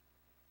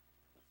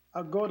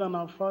 Our God and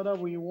our Father,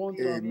 we want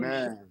to appreciate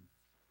Amen.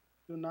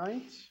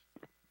 tonight.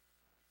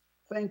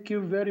 Thank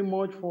you very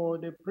much for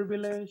the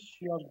privilege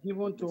you have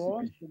given to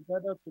us to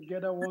gather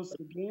together once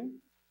again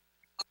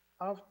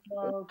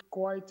after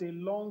quite a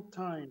long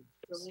time.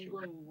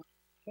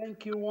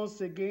 Thank you once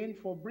again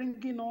for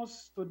bringing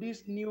us to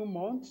this new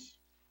month,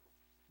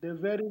 the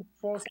very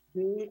first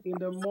day in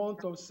the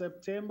month of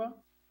September.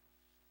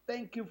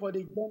 Thank you for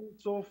the journey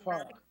so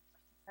far.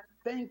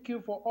 Thank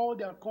you for all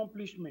the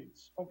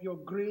accomplishments of your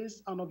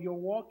grace and of your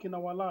work in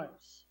our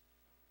lives.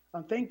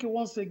 And thank you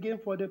once again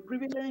for the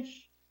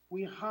privilege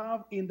we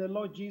have in the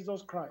Lord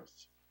Jesus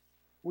Christ.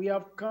 We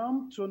have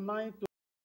come tonight to